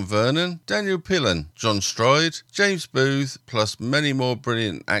 John Vernon, Daniel Pillen, John Stride, James Booth, plus many more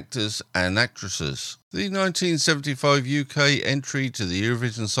brilliant actors and actresses. The 1975 UK entry to the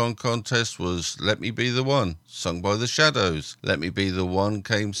Eurovision Song Contest was Let Me Be the One, sung by The Shadows. Let Me Be the One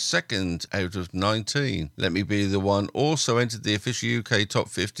came second out of 19. Let Me Be the One also entered the official UK Top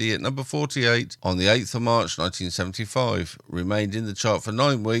 50 at number 48 on the 8th of March 1975, remained in the chart for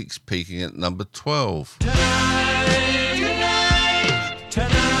 9 weeks, peaking at number 12. Tonight, tonight,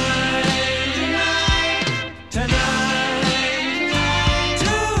 tonight, tonight.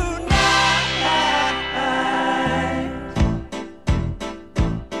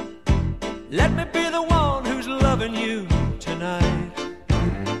 Let me be the one who's loving you tonight.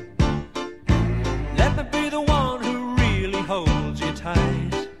 Let me be the one who really holds you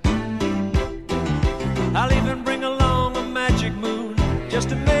tight. I'll even bring along a magic moon just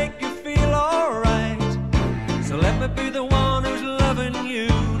to make you feel alright. So let me be the one who's loving you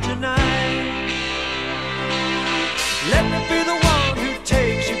tonight. Let me be the one who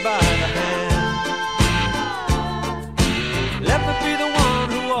takes you by the hand. Let me be the one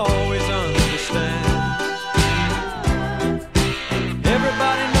who always understands.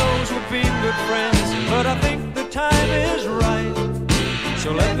 Everybody knows we've been good friends, but I think the time is right.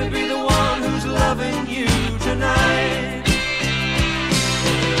 So let me be the one who's loving you tonight.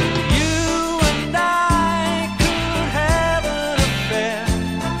 You and I could have an affair,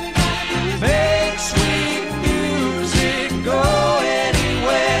 make sweet music, go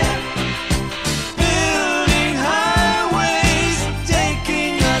anywhere, building highways,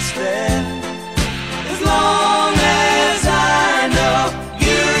 taking us there. As long as I know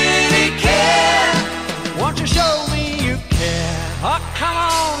you really care, won't you show me you care? Oh, come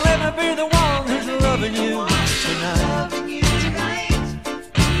on, let me be the one who's loving you tonight.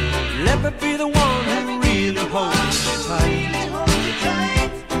 Let me be the one who really holds you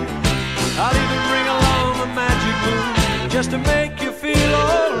tight. I'll even bring along a magic moon just to make you feel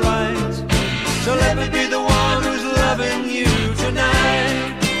alright. So let me be the one who's loving you tonight.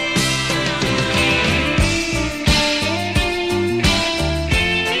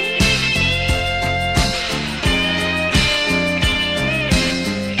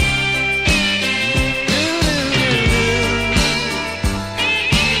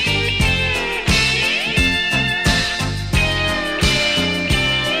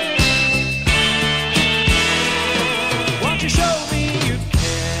 Won't you show me you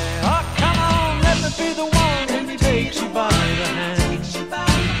care? Oh, come on, let me be the one who takes you by the hand.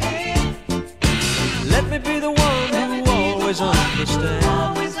 Let me be the one who always understands.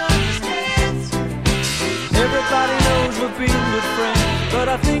 Everybody knows we've been good friends, but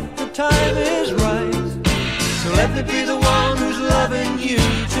I think the time is right. So let me be the one who's loving you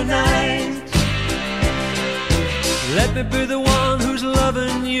tonight. Let me be the one who's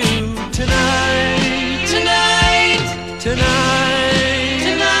loving you tonight. Tonight. Tonight.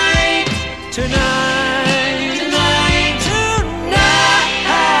 Tonight. Tonight. Tonight.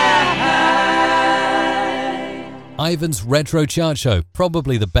 Tonight. Ivan's Retro Chart Show,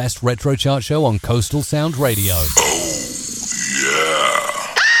 probably the best retro chart show on Coastal Sound Radio.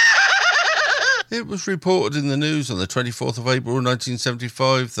 It was reported in the news on the 24th of April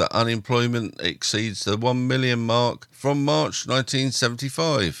 1975 that unemployment exceeds the 1 million mark from March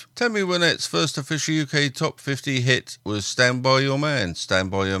 1975. Tammy Wynette's first official UK top 50 hit was Stand By Your Man.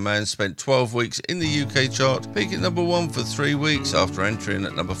 Stand By Your Man spent 12 weeks in the UK chart, peaking at #1 for 3 weeks after entering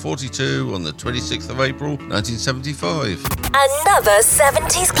at number 42 on the 26th of April 1975. Another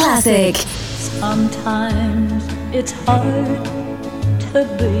 70s classic. Sometimes it's hard to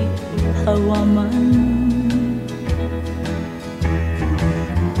be a woman,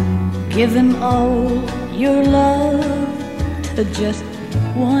 giving all your love to just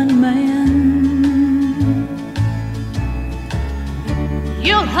one man.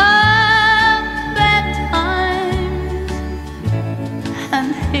 You'll have bad times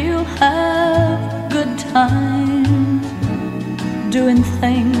and he'll have good times, doing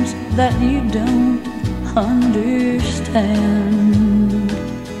things that you don't understand.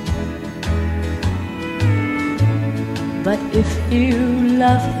 But if you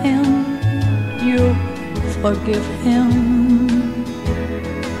love him, you'll forgive him,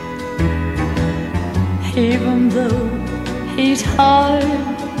 even though he's hard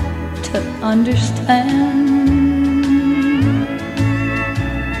to understand.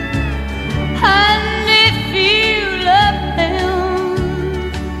 And if you love him,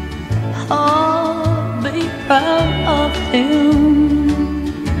 oh, be proud of him,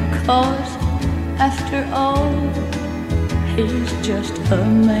 'cause after all, he's just a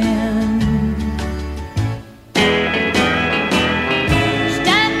man.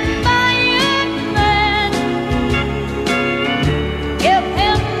 Stand by your man. Give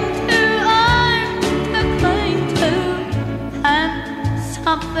him 2 arms to cling to and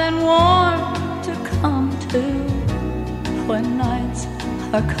something warm to come to when nights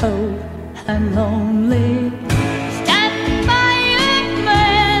are cold and lonely. Stand by your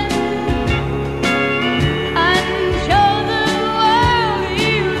man and show the world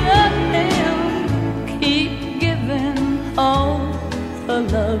you love him. Keep giving all the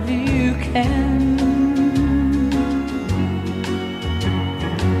love you can.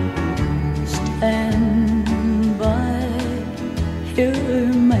 Stand by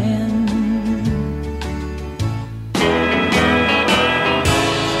your man.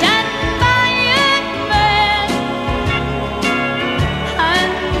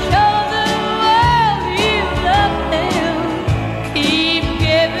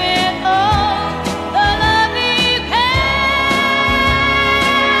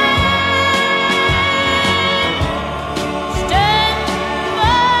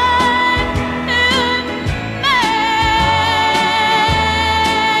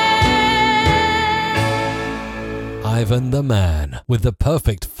 Ivan the Man, with the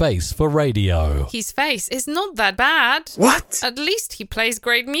perfect face for radio. His face is not that bad. What? At least he plays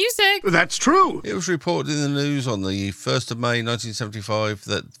great music. That's true. It was reported in the news on the 1st of May 1975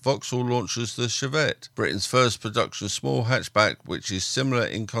 that Vauxhall launches the Chevette, Britain's first production small hatchback, which is similar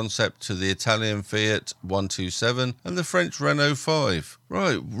in concept to the Italian Fiat 127 and the French Renault 5.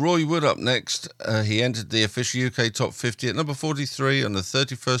 Right, Roy Wood up next. He entered the official UK Top 50 at number 43 on the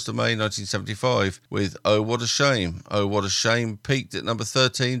 31st of May 1975 with Oh What a Shame. Oh What a Shame peaked at number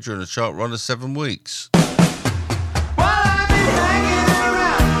 13 during a chart run of 7 weeks.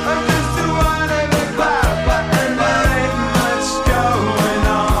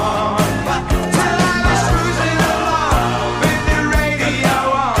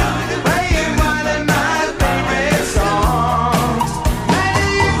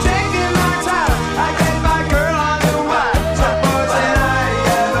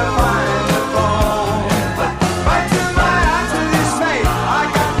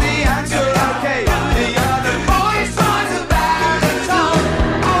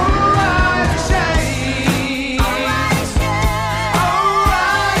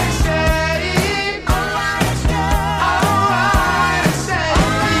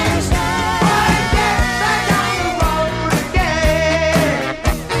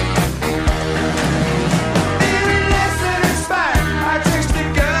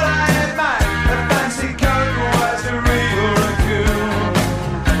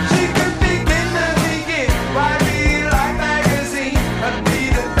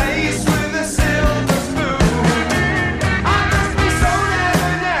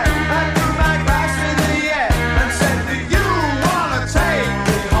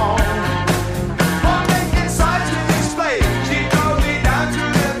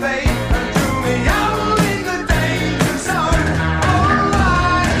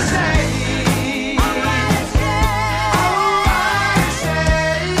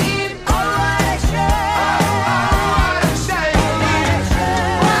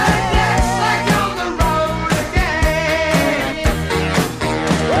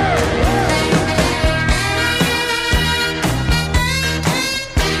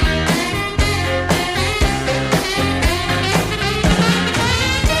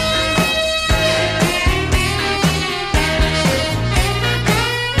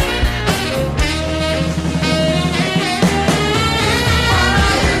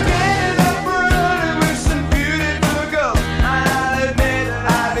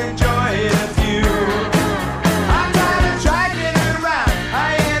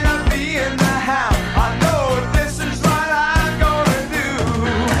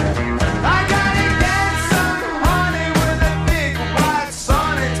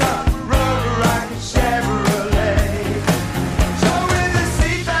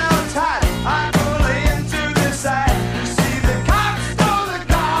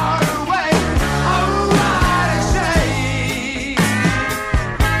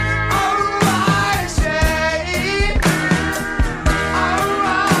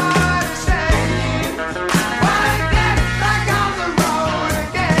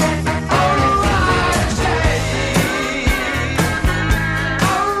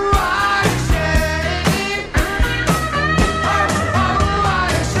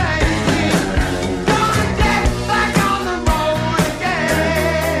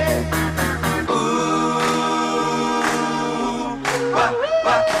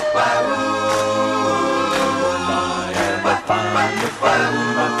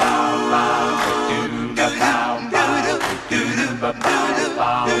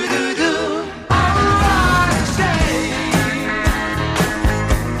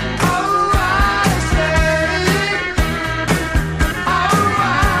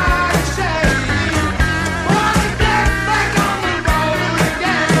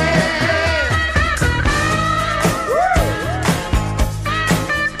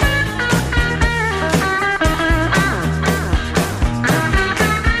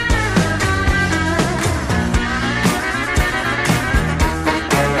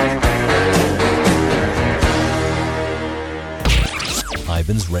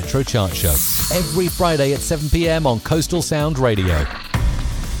 Retro Chart Show, every Friday at 7 p.m. on Coastal Sound Radio.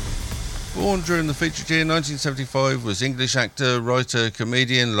 Born during the featured year 1975 was English actor, writer,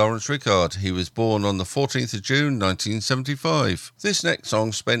 comedian Lawrence Rickard. He was born on the 14th of June 1975. This next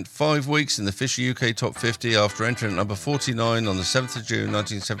song spent 5 weeks in the official UK Top 50 after entering at number 49 on the 7th of June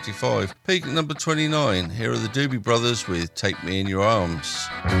 1975, peaking at number 29. Here are the Doobie Brothers with Take Me in Your Arms.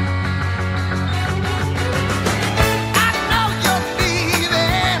 Time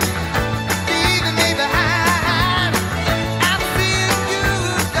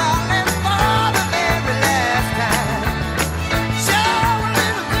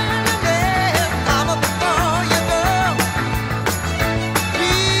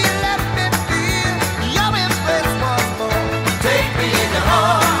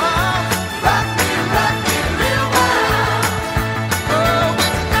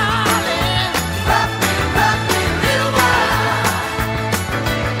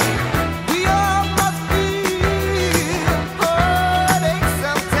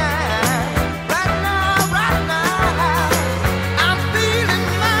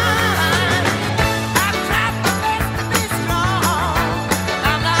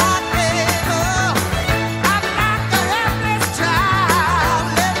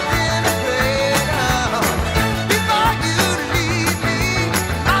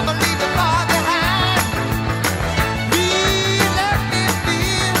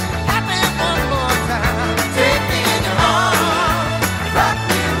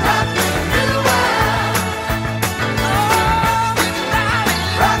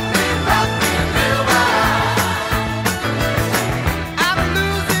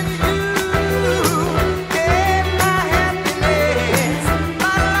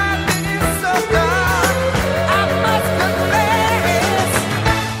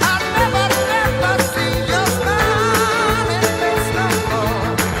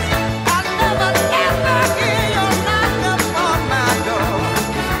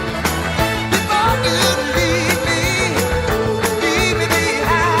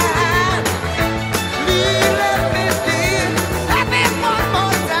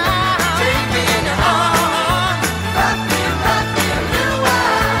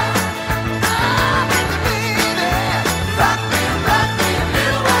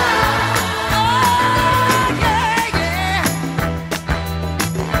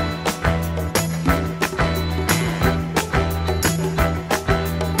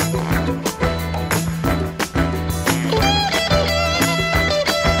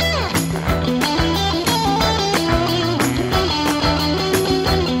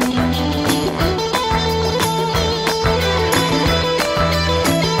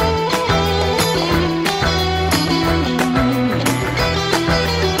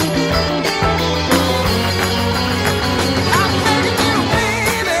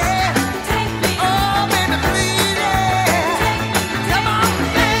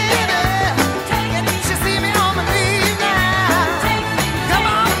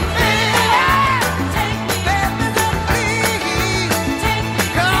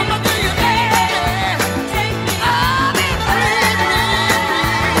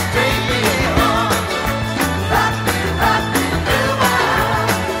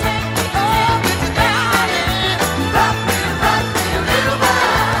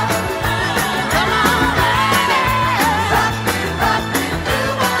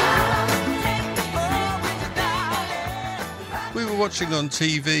watching on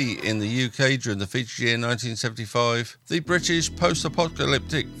TV in the UK during the feature year 1975, the British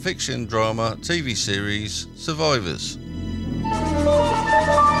post-apocalyptic fiction drama TV series Survivors.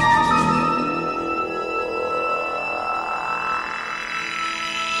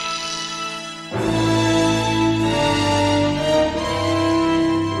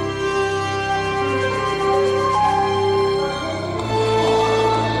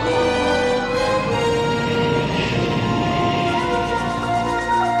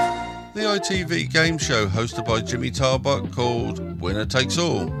 The ITV game show hosted by Jimmy Tarbuck called Winner Takes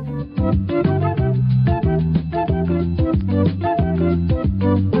All.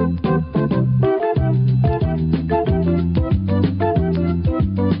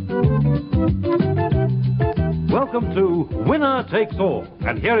 Welcome to Winner Takes All,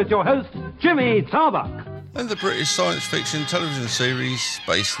 and here is your host, Jimmy Tarbuck. And the British science fiction television series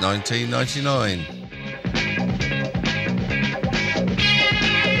Space 1999.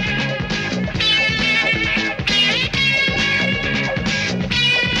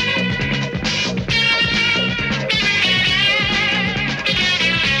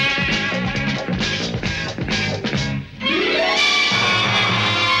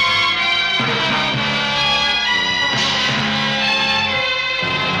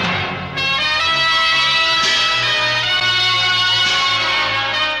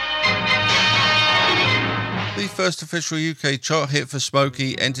 First official UK chart hit for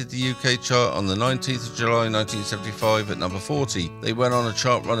Smokey entered the UK chart on the 19th of July 1975 at number 40. They went on a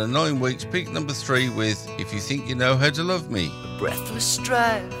chart run of 9 weeks, peaked number 3 with If You Think You Know How to Love Me. A breathless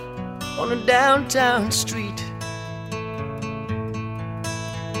drive on a downtown street,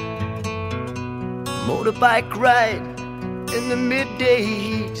 motorbike ride in the midday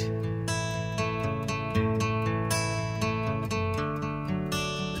heat,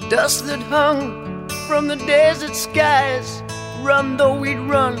 the dust that hung from the desert skies, run though we'd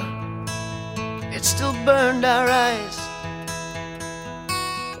run, it still burned our eyes.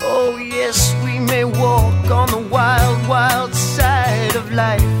 Oh yes, we may walk on the wild, wild side of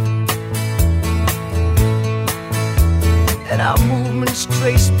life, and our movements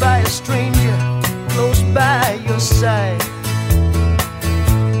traced by a stranger close by your side.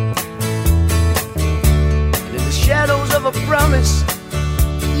 And in the shadows of a promise,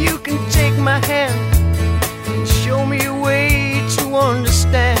 you can take my hand and show me a way to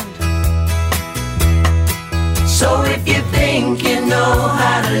understand. So if you think you know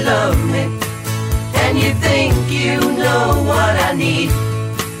how to love me, and you think you know what I need,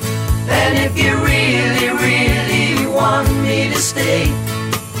 and if you really, really want me to stay,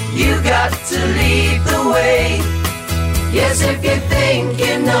 you got to lead the way. Yes, if you think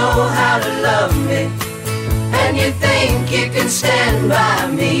you know how to love me, and you think you can stand by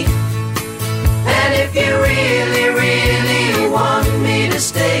me, and if you really, really want me to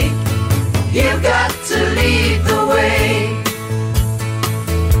stay, you've got to lead the way.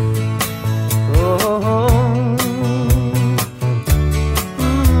 Oh,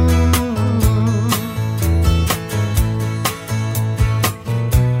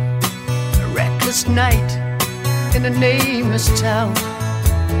 A reckless night in a nameless town.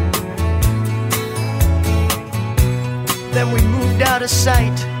 Then we moved out of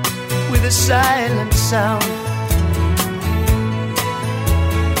sight with a silent sound.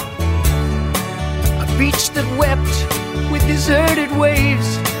 A beach that wept with deserted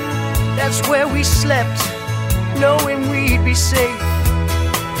waves, that's where we slept, knowing we'd be safe.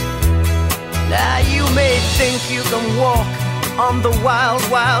 Now you may think you can walk on the wild,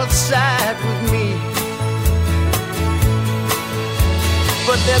 wild side with me,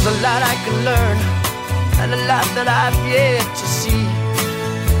 but there's a lot I can learn, and a lot that I've yet to see.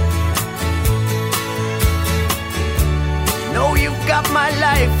 You know you've got my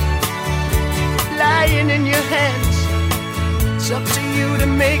life lying in your hands. It's up to you to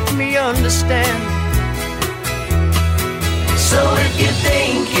make me understand. So if you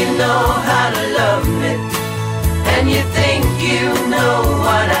think you know how to love me, and you think you know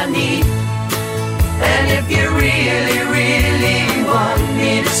what I need, and if you really, really want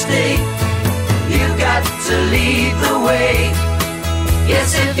me to stay, you got to lead the way.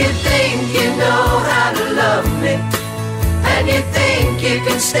 Yes, if you think you know how to love me, and you think you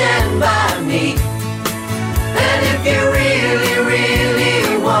can stand by me, and if you really,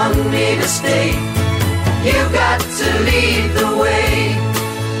 really want me to stay, you got to lead the way.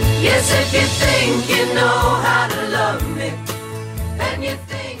 Yes, if you think you know how to love me, and you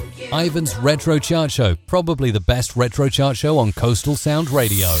think you... Ivan's Retro Chart Show, probably the best retro chart show on Coastal Sound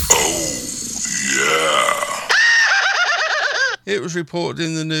Radio. It was reported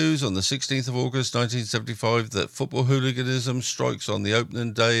in the news on the 16th of August 1975 that football hooliganism strikes on the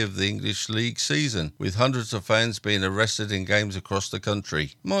opening day of the English League season, with hundreds of fans being arrested in games across the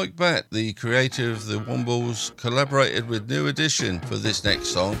country. Mike Batt, the creator of the Wombles, collaborated with New Edition for this next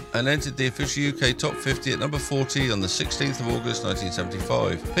song and entered the official UK Top 50 at number 40 on the 16th of August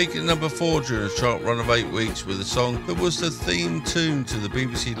 1975, peaking at number 4 during a chart run of 8 weeks with a song that was the theme tune to the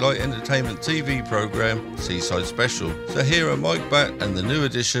BBC Light Entertainment TV programme Seaside Special. So here are Mike Batt and the New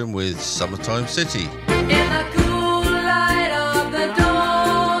Edition with Summertime City. In the cool light of the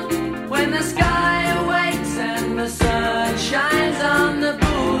dawn, when the sky awakes and the sun shines on the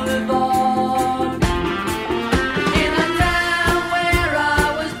boulevard, in the town where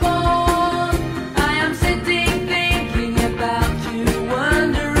I was born, I am sitting thinking about you,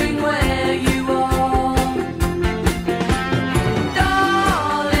 wondering where you are.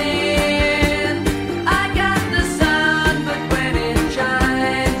 Darling, I got the sun, but when it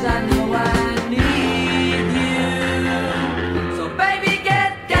shines, I know I need you. So baby,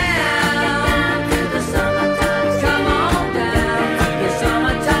 get down to the summertime. Come on down to the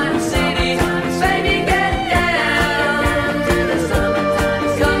summertime city. Baby, get down to the summertime.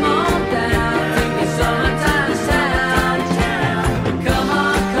 Come on down to the summertime sound. Come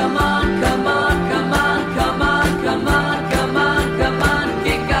on, come on, come on, come on, come on, come on, come on, come on.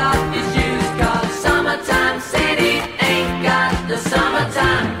 Kick off your shoes, 'cause summertime city ain't got the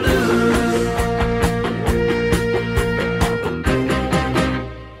summertime blues.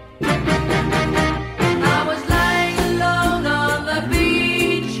 I was lying alone on the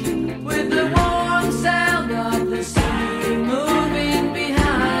beach with the warm sound of the sea moving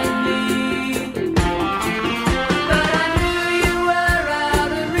behind me. But I knew you were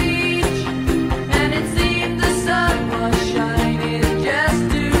out of reach, and it seemed the sun was shining just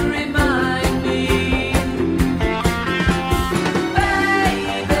to remind me.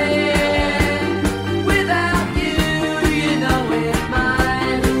 Baby, without you, you know it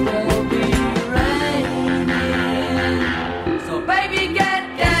might as well be raining. So baby, get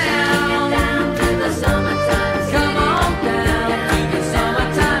down to the summertime. Come on down to the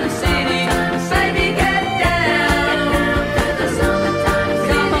summertime city. Baby, get down to the summertime.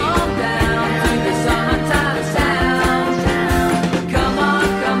 Come on down to the summertime sound. Come on,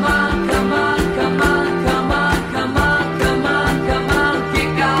 come on, come on, come on, come on, come on, come on, come on.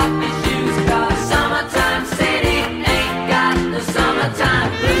 Kick off your shoes, 'cause summertime city ain't got the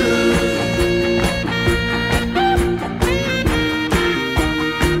summertime blues.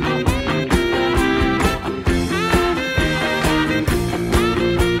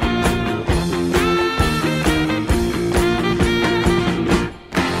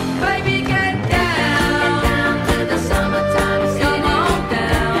 Baby, get down to the summertime. Come on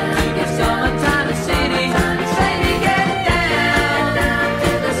down to the summertime city. Baby, get down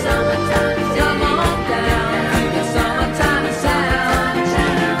to the summertime. Come on down to the summertime sound.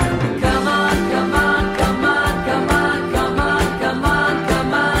 Come on, come on, come on, come on, come on, come on,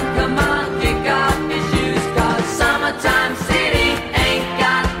 come on, come on. Kick off your shoes, 'cause summertime city ain't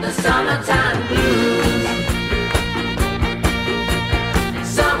got the summertime blues.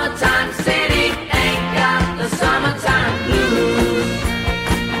 Summertime city ain't got the summertime blues.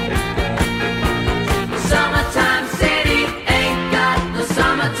 Summertime city ain't got the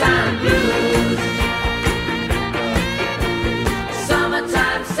summertime blues.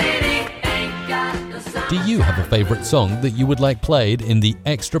 Summertime city ain't got the summertime. Do you have a favourite song that you would like played in the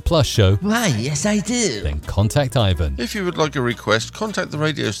Extra Plus show? Why, yes I do. Then contact Ivan. If you would like a request, contact the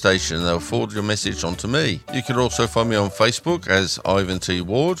radio station and they'll forward your message on to me. You can also find me on Facebook as Ivan T.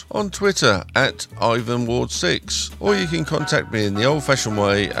 Ward, on Twitter at Ivan Ward 6, or you can contact me in the old-fashioned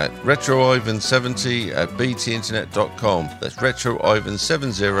way at retroivan70 at btinternet.com. That's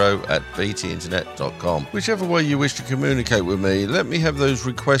retroivan70 at btinternet.com. Whichever way you wish to communicate with me, let me have those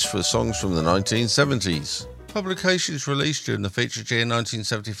requests for songs from the 1970s. Publications released during the feature year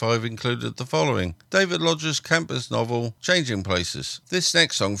 1975 included the following: David Lodge's campus novel Changing Places. This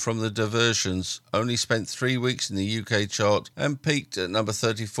next song from the Diversions only spent 3 weeks in the UK chart and peaked at number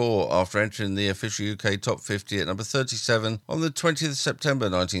 34 after entering the official UK Top 50 at number 37 on the 20th of September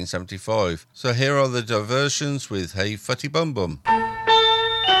 1975. So here are the Diversions with Hey Futty Bum Bum.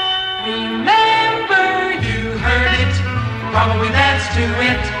 Remember, you heard it, probably danced to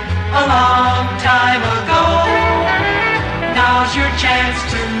it a long time ago. Now's your chance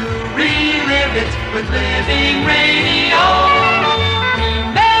to relive it with Living Radio.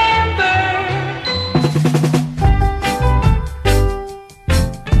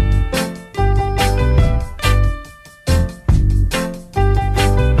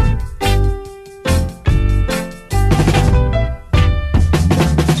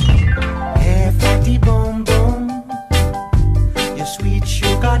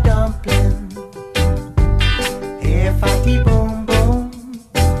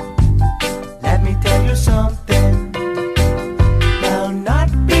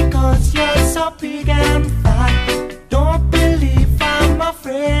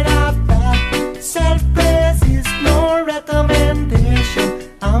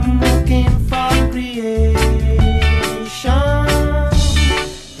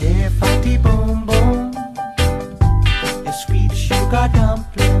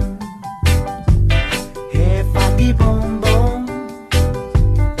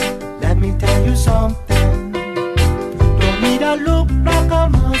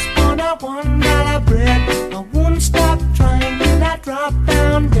 a $1 bread. I won't stop trying till I drop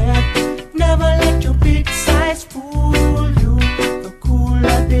down dead. Never let your big size fool you. The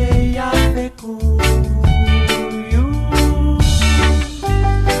cooler they are, they cool you.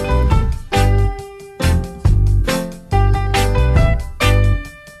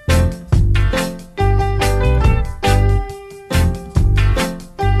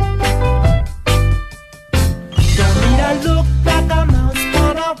 Don't need a look like a mouse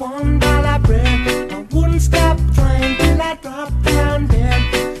on a $1 bread. I wouldn't stop trying till I drop down dead.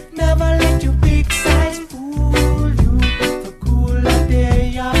 Never let your big size fool you. The cooler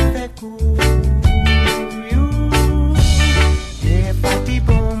they are, they cool you. Hey, fatty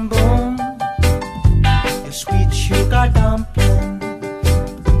boom boom, you sweet sugar dumpling.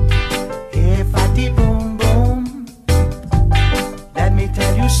 Hey, fatty boom boom, let me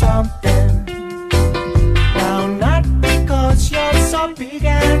tell you something. Now, not because you're so big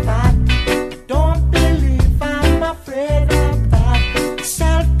and fat. Don't believe I'm afraid of that.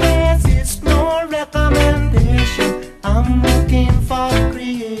 Self-praise is no recommendation. I'm looking for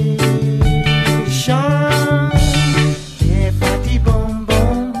creation. Yeah, fatty boom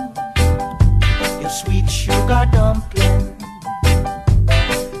boom, you sweet sugar dumpling.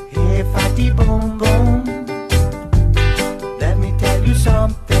 Hey, fatty boom boom, let me tell you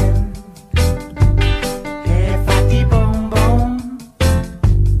something. Hey, fatty boom boom,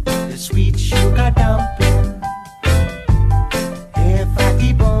 the sweet sugar dumpling. Hey,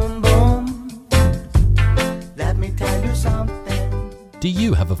 fatty boom boom, let me tell you something. Do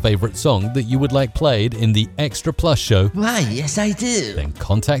you have a favourite song that you would like played in the Extra Plus show? Why, yes I do. Then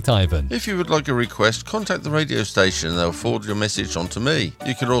contact Ivan. If you would like a request, contact the radio station and they'll forward your message on to me.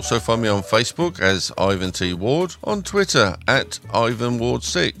 You can also find me on Facebook as Ivan T. Ward, on Twitter at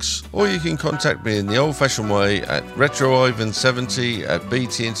IvanWard6, or you can contact me in the old-fashioned way at RetroIvan70 at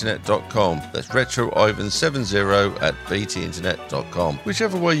btinternet.com. That's RetroIvan70 at btinternet.com.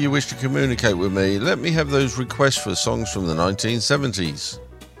 Whichever way you wish to communicate with me, let me have those requests for songs from the 1970s.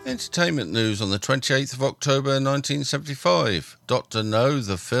 Entertainment news on the 28th of October 1975. Dr. No,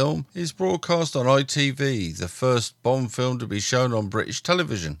 the film, is broadcast on ITV, the first Bond film to be shown on British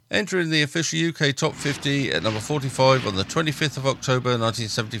television. Entering the official UK Top 50 at number 45 on the 25th of October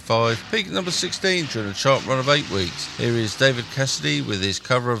 1975, peaked number 16 during a chart run of 8 weeks. Here is David Cassidy with his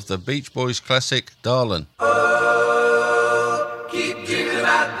cover of the Beach Boys classic, Darlin'. Oh, keep dreaming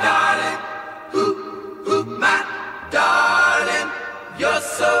about darling. Ooh, ooh, my darling. You're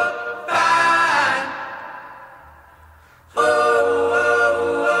so fine. Oh,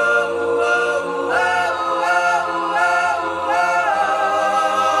 oh, oh, oh, oh,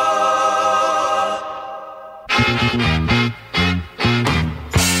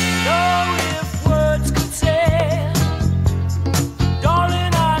 Know if words could say,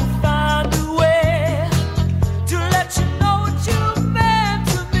 darling, I'd find a way to let you know what you meant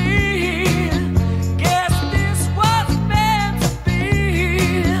to me. Guess this was meant to be.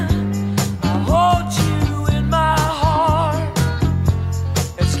 I hold you in my heart.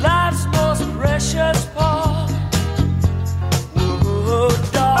 It's life's most precious part. Whoa,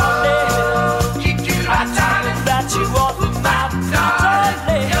 darling, keep you my darling, that you off with my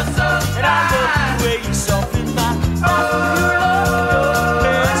darling. You're so and I love the way you soften my heart. You love your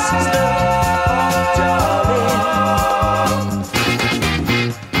faces, love, darling.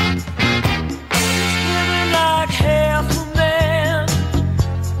 Living like half a man,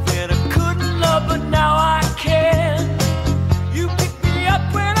 then I couldn't love, but now I can. You pick me up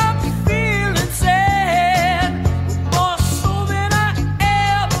when I'm feeling sad, with more soul than I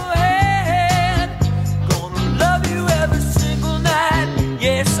ever had. Gonna love you every single night,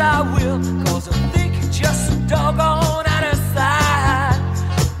 yes I will, 'cause I think you're just so doggone out of sight.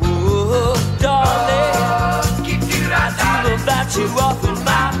 Whoa, darling, keep you right, darling, that you off in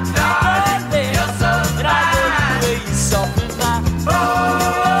my darling. You're so and I love the way you soften my heart.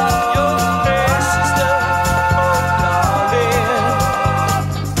 Your face is love, darling.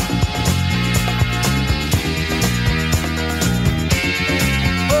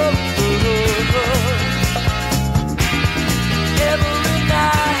 Every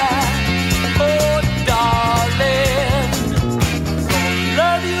night, oh darling, gonna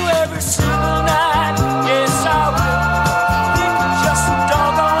love you every single night. Yes I will. Think you're just so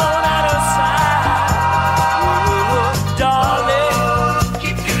doggone out of sight. Oh darling,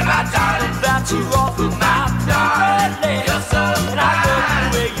 keep thinking about darling, that you off with my darling. You're so and I love the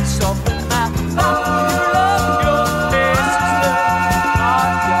way you soften my heart. You love your face is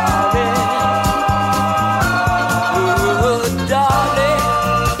love, darling. Oh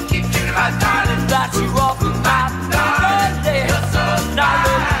darling, keep thinking about darling, that you off with my darling. You're so and I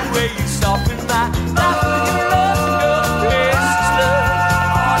love the way you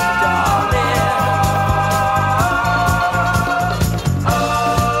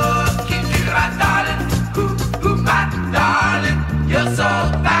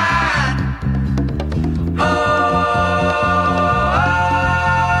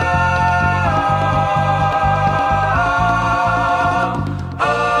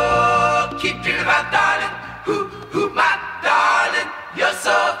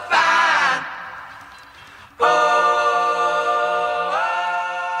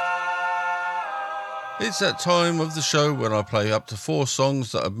It's that time of the show when I play up to 4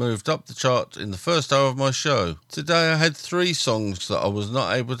 songs that have moved up the chart in the first hour of my show. Today I had 3 songs that I was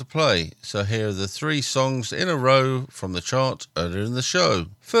not able to play, so here are the 3 songs in a row from the chart earlier in the show.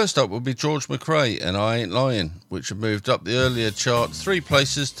 First up will be George McRae and I Ain't Lying, which had moved up the earlier chart 3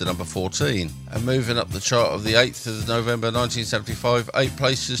 places to number 14. And moving up the chart of the 8th of November 1975, 8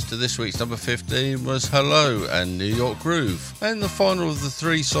 places to this week's number 15 was Hello and New York Groove. And the final of the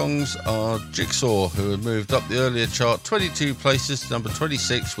 3 songs are Jigsaw, who had moved up the earlier chart 22 places to number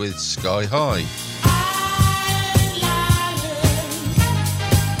 26 with Sky High.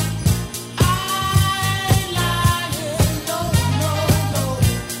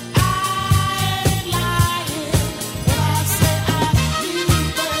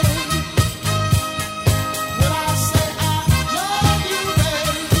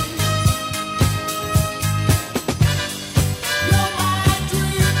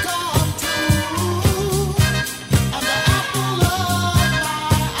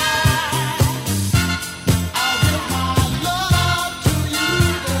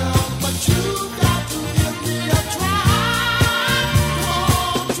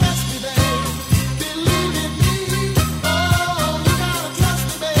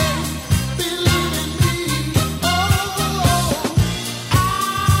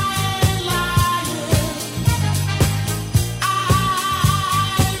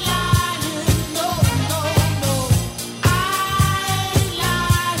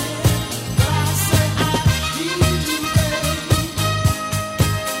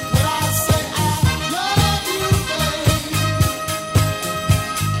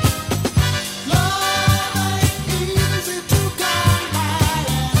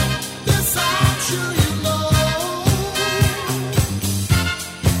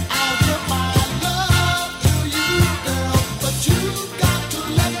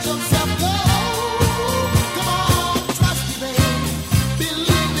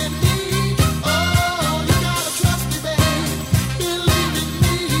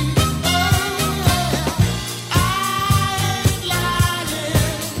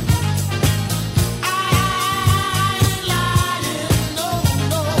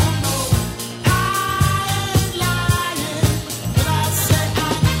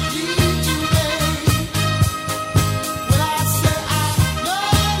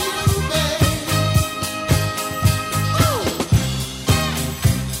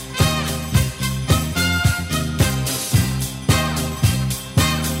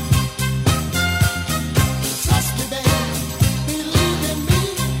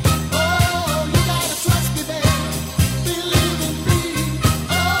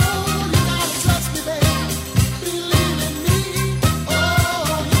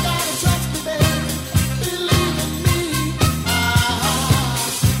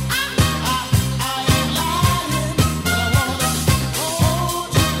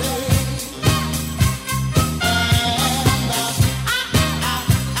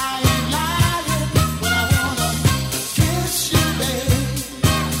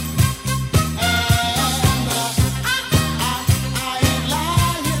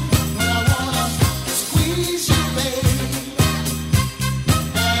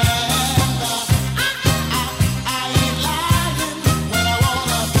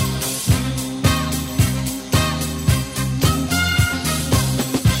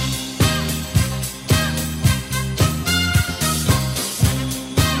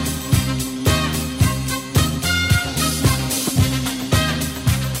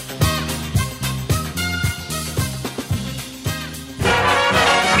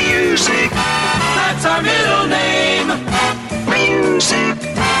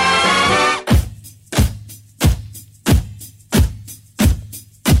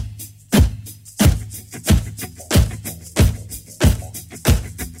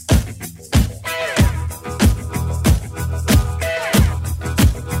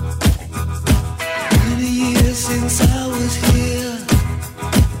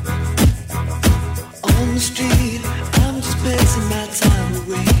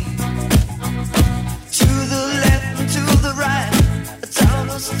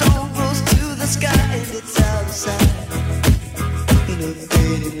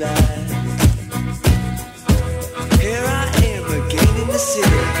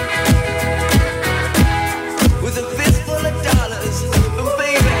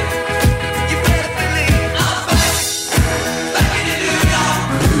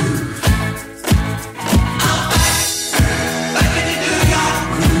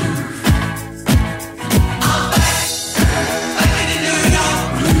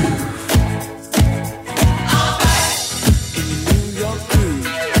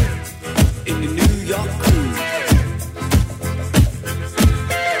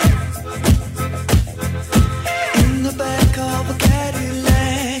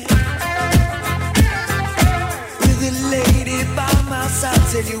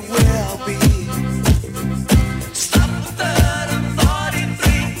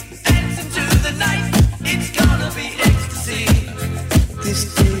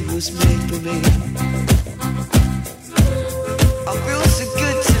 was made for me. I feel so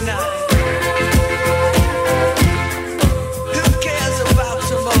good tonight. Who cares about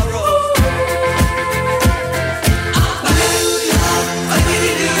tomorrow?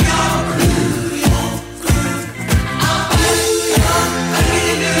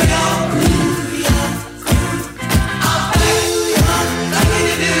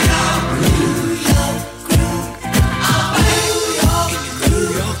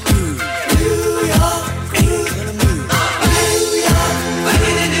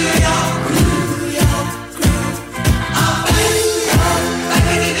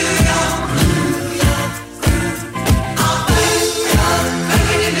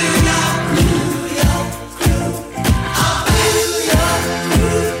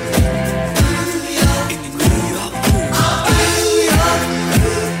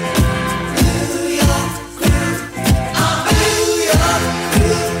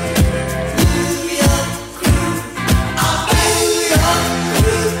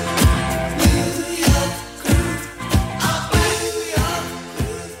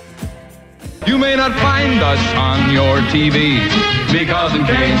 You may not find us on your TV, because in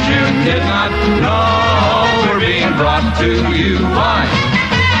case you did not know, we're being brought to you on.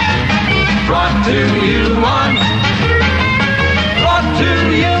 Brought to you on. Brought to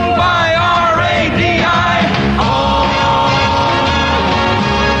you by R-A-D-I-O.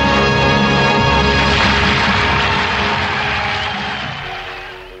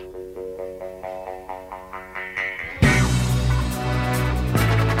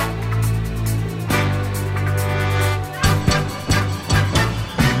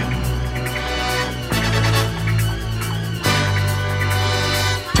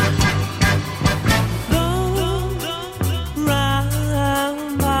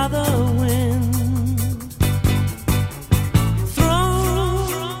 Round by the wind, thrown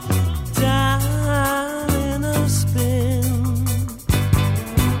down in a spin.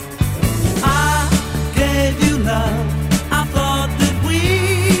 I gave you love. I thought that we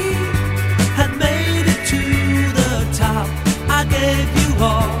had made it to the top. I gave you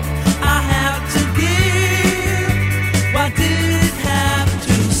all I had to give. Why did it have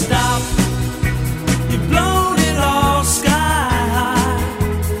to stop? You've blown it all sky high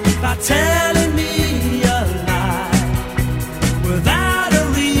by telling me a lie without a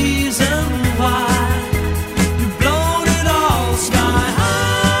reason why. You've blown it all sky high.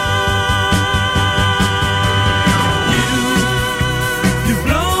 You've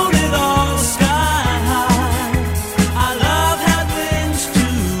blown it all sky high. Our love had wings to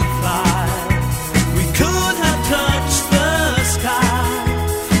fly. We could have touched the sky.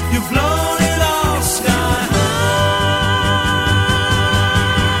 You've blown it all sky high.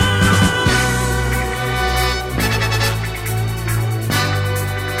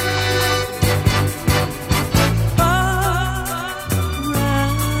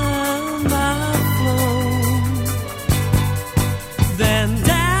 Around my flow, then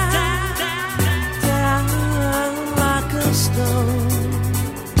down, down like a stone.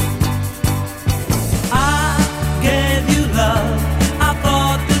 I gave you love. I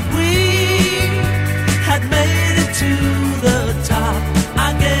thought that we had made it to the top.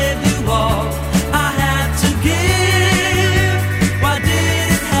 I gave you all I had to give. Why did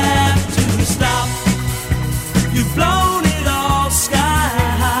it have to stop? You've blown it all sky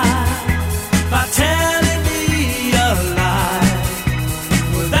high by telling me a lie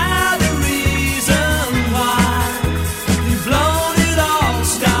without a reason why. You've blown it all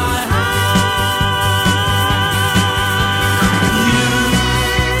sky high.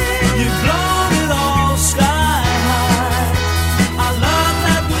 You've blown it all sky high. Our love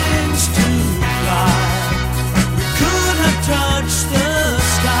had wings to fly. We could have touched the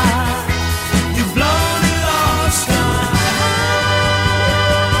sky. You've blown it all sky high.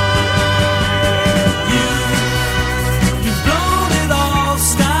 You've blown it all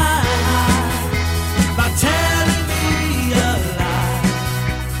sky high by telling me a lie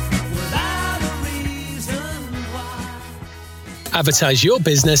without a reason why. Advertise your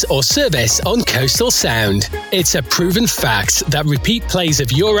business or service on Coastal Sound. It's a proven fact that repeat plays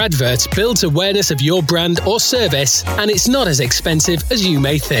of your advert builds awareness of your brand or service, and it's not as expensive as you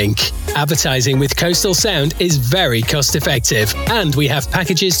may think. Advertising with Coastal Sound is very cost effective, and we have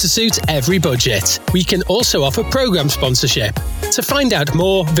packages to suit every budget. We can also offer program sponsorship. To find out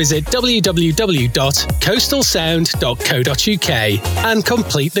more, visit www.coastalsound.co.uk and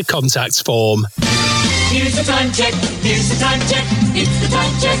complete the contacts form. Here's the time check, here's the time check, it's the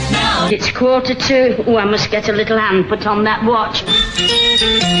time check now. It's 1:45. Oh, I must get a little hand put on that watch.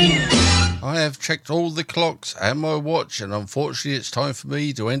 I have checked all the clocks and my watch, and unfortunately it's time for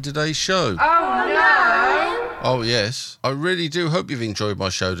me to end today's show. Oh no! Oh yes, I really do hope you've enjoyed my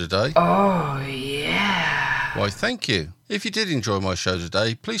show today. Oh yeah! Why, thank you. If you did enjoy my show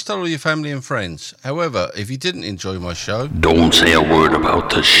today, please tell all your family and friends. However, if you didn't enjoy my show... Don't say a word about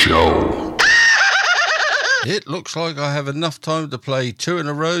the show. It looks like I have enough time to play 2 in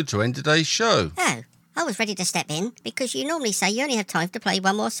a row to end today's show. Oh, I was ready to step in because you normally say you only have time to play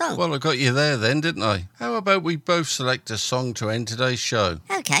one more song. Well, I got you there then, didn't I? How about we both select a song to end today's show?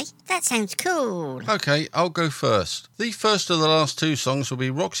 Okay, that sounds cool. Okay, I'll go first. The first of the last 2 songs will be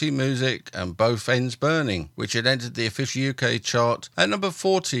Roxy Music and Both Ends Burning, which had entered the official UK chart at number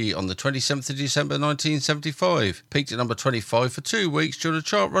 40 on the 27th of December 1975. Peaked at number 25 for 2 weeks during a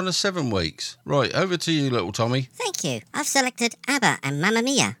chart run of 7 weeks. Right, over to you, little Tommy. Thank you. I've selected ABBA and Mamma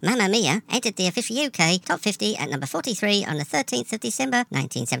Mia. Mamma Mia entered the official UK Top 50 at number 43 on the 13th of December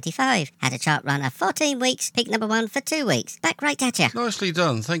 1975. Had a chart run of 14 weeks, peaked number 1 for 2 weeks. Back right at ya. Nicely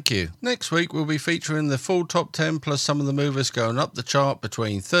done, thank you. Next week we'll be featuring the full top 10 plus some of the movers going up the chart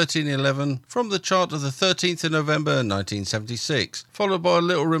between 13 and 11 from the chart of the 13th of November 1976, followed by a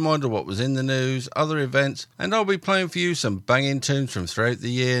little reminder of what was in the news, other events, and I'll be playing for you some banging tunes from throughout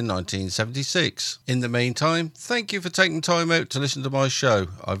the year 1976. In the meantime, thank you for taking time out to listen to my show.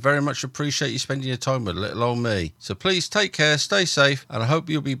 I very much appreciate you spending your time with little old me. So please take care, stay safe, and I hope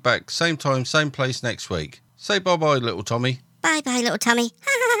you'll be back same time, same place next week. Say bye-bye, little Tommy. Bye-bye, little Tommy.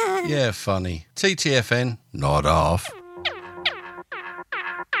 Yeah, funny. TTFN, not off.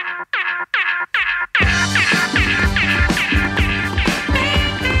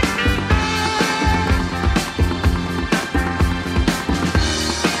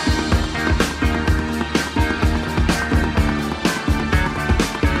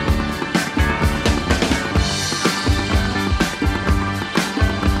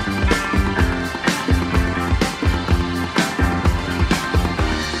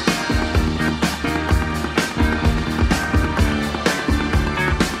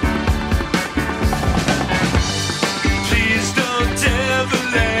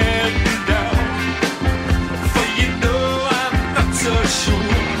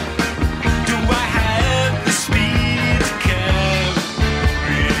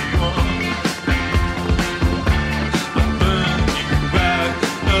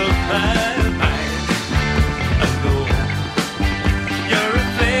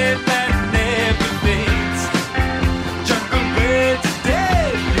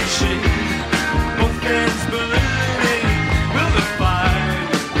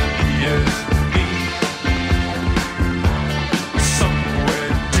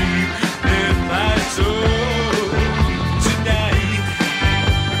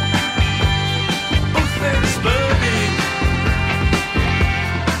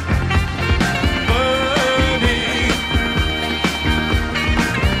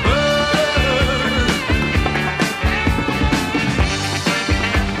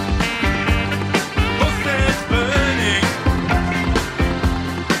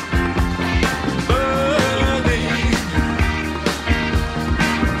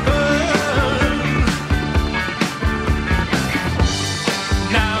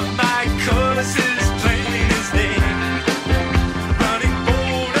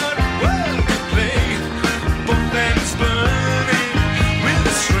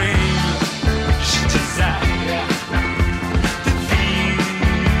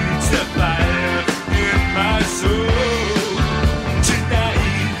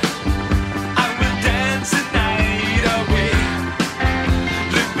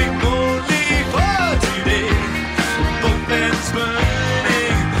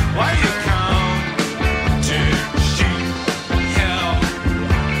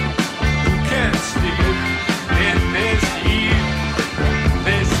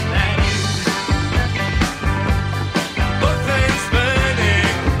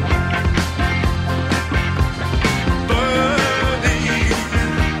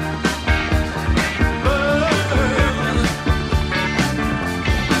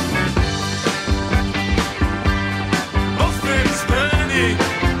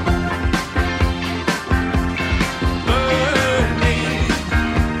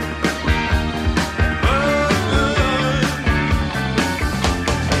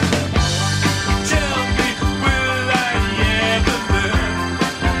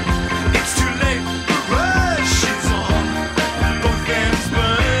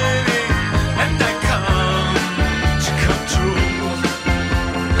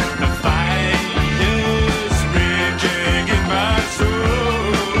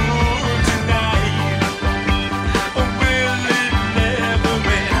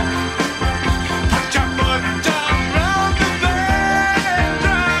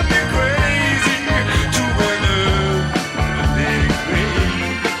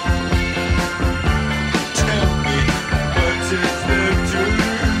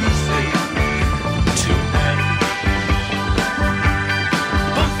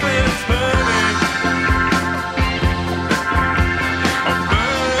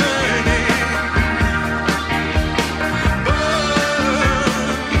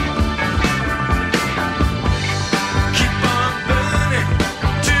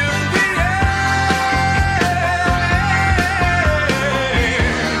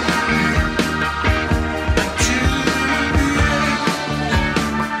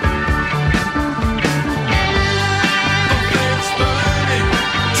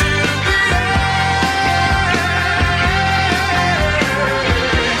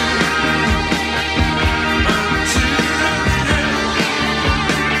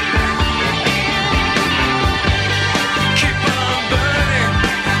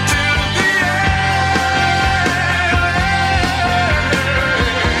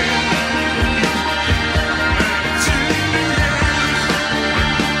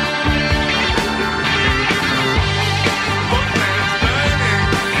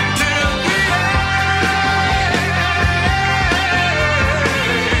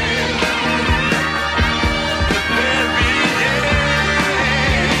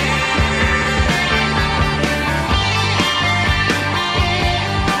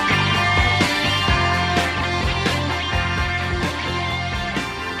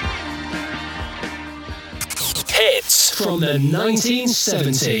 the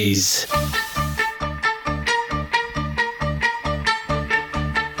 1970s.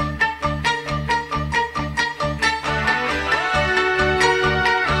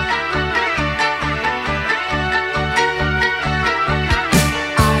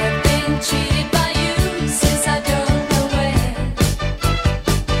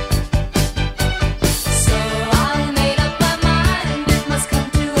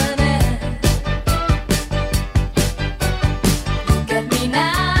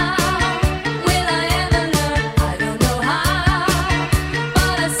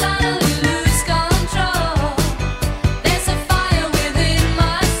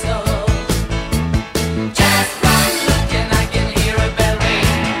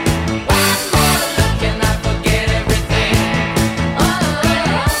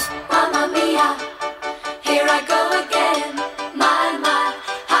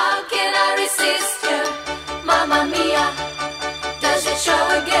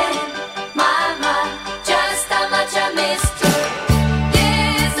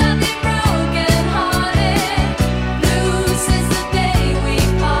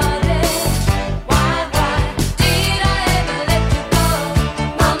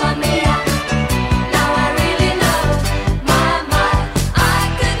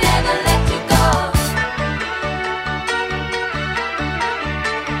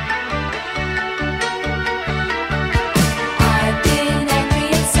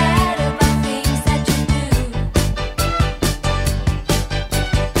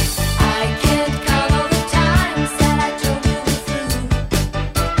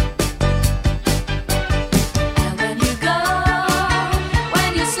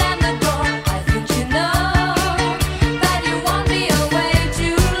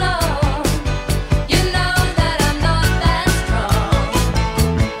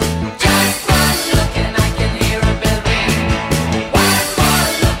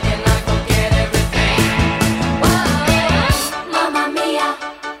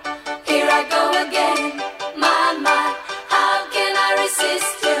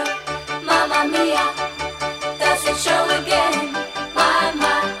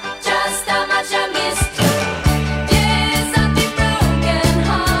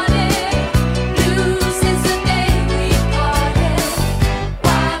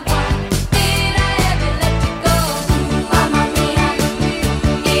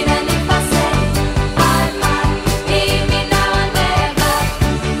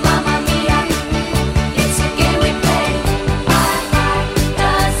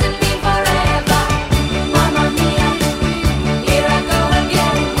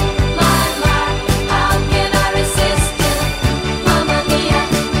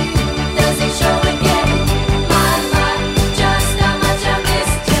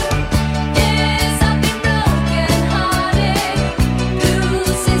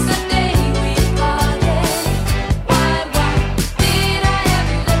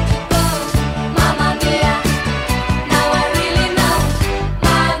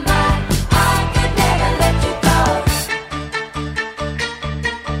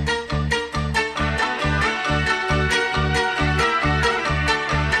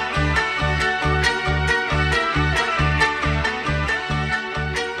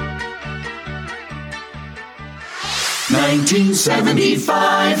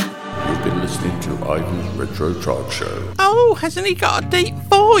 You've been listening to Ivan's Retro Chart Show. Oh, hasn't he got a deep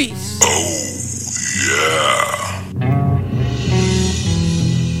voice? Yeah.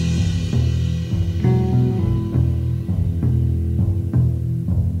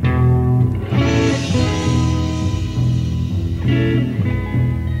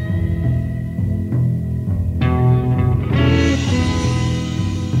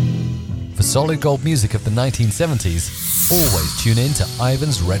 For solid gold music of the 1970s, always tune in to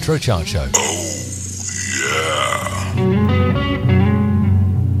Ivan's Retro Chart Show.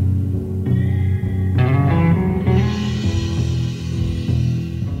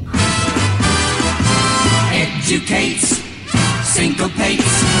 Educates,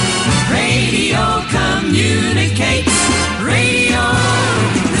 syncopates, radio communicates, radio,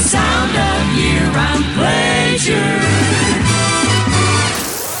 the sound of year-round pleasure.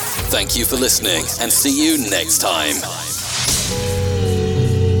 Thank you for listening and see you next time.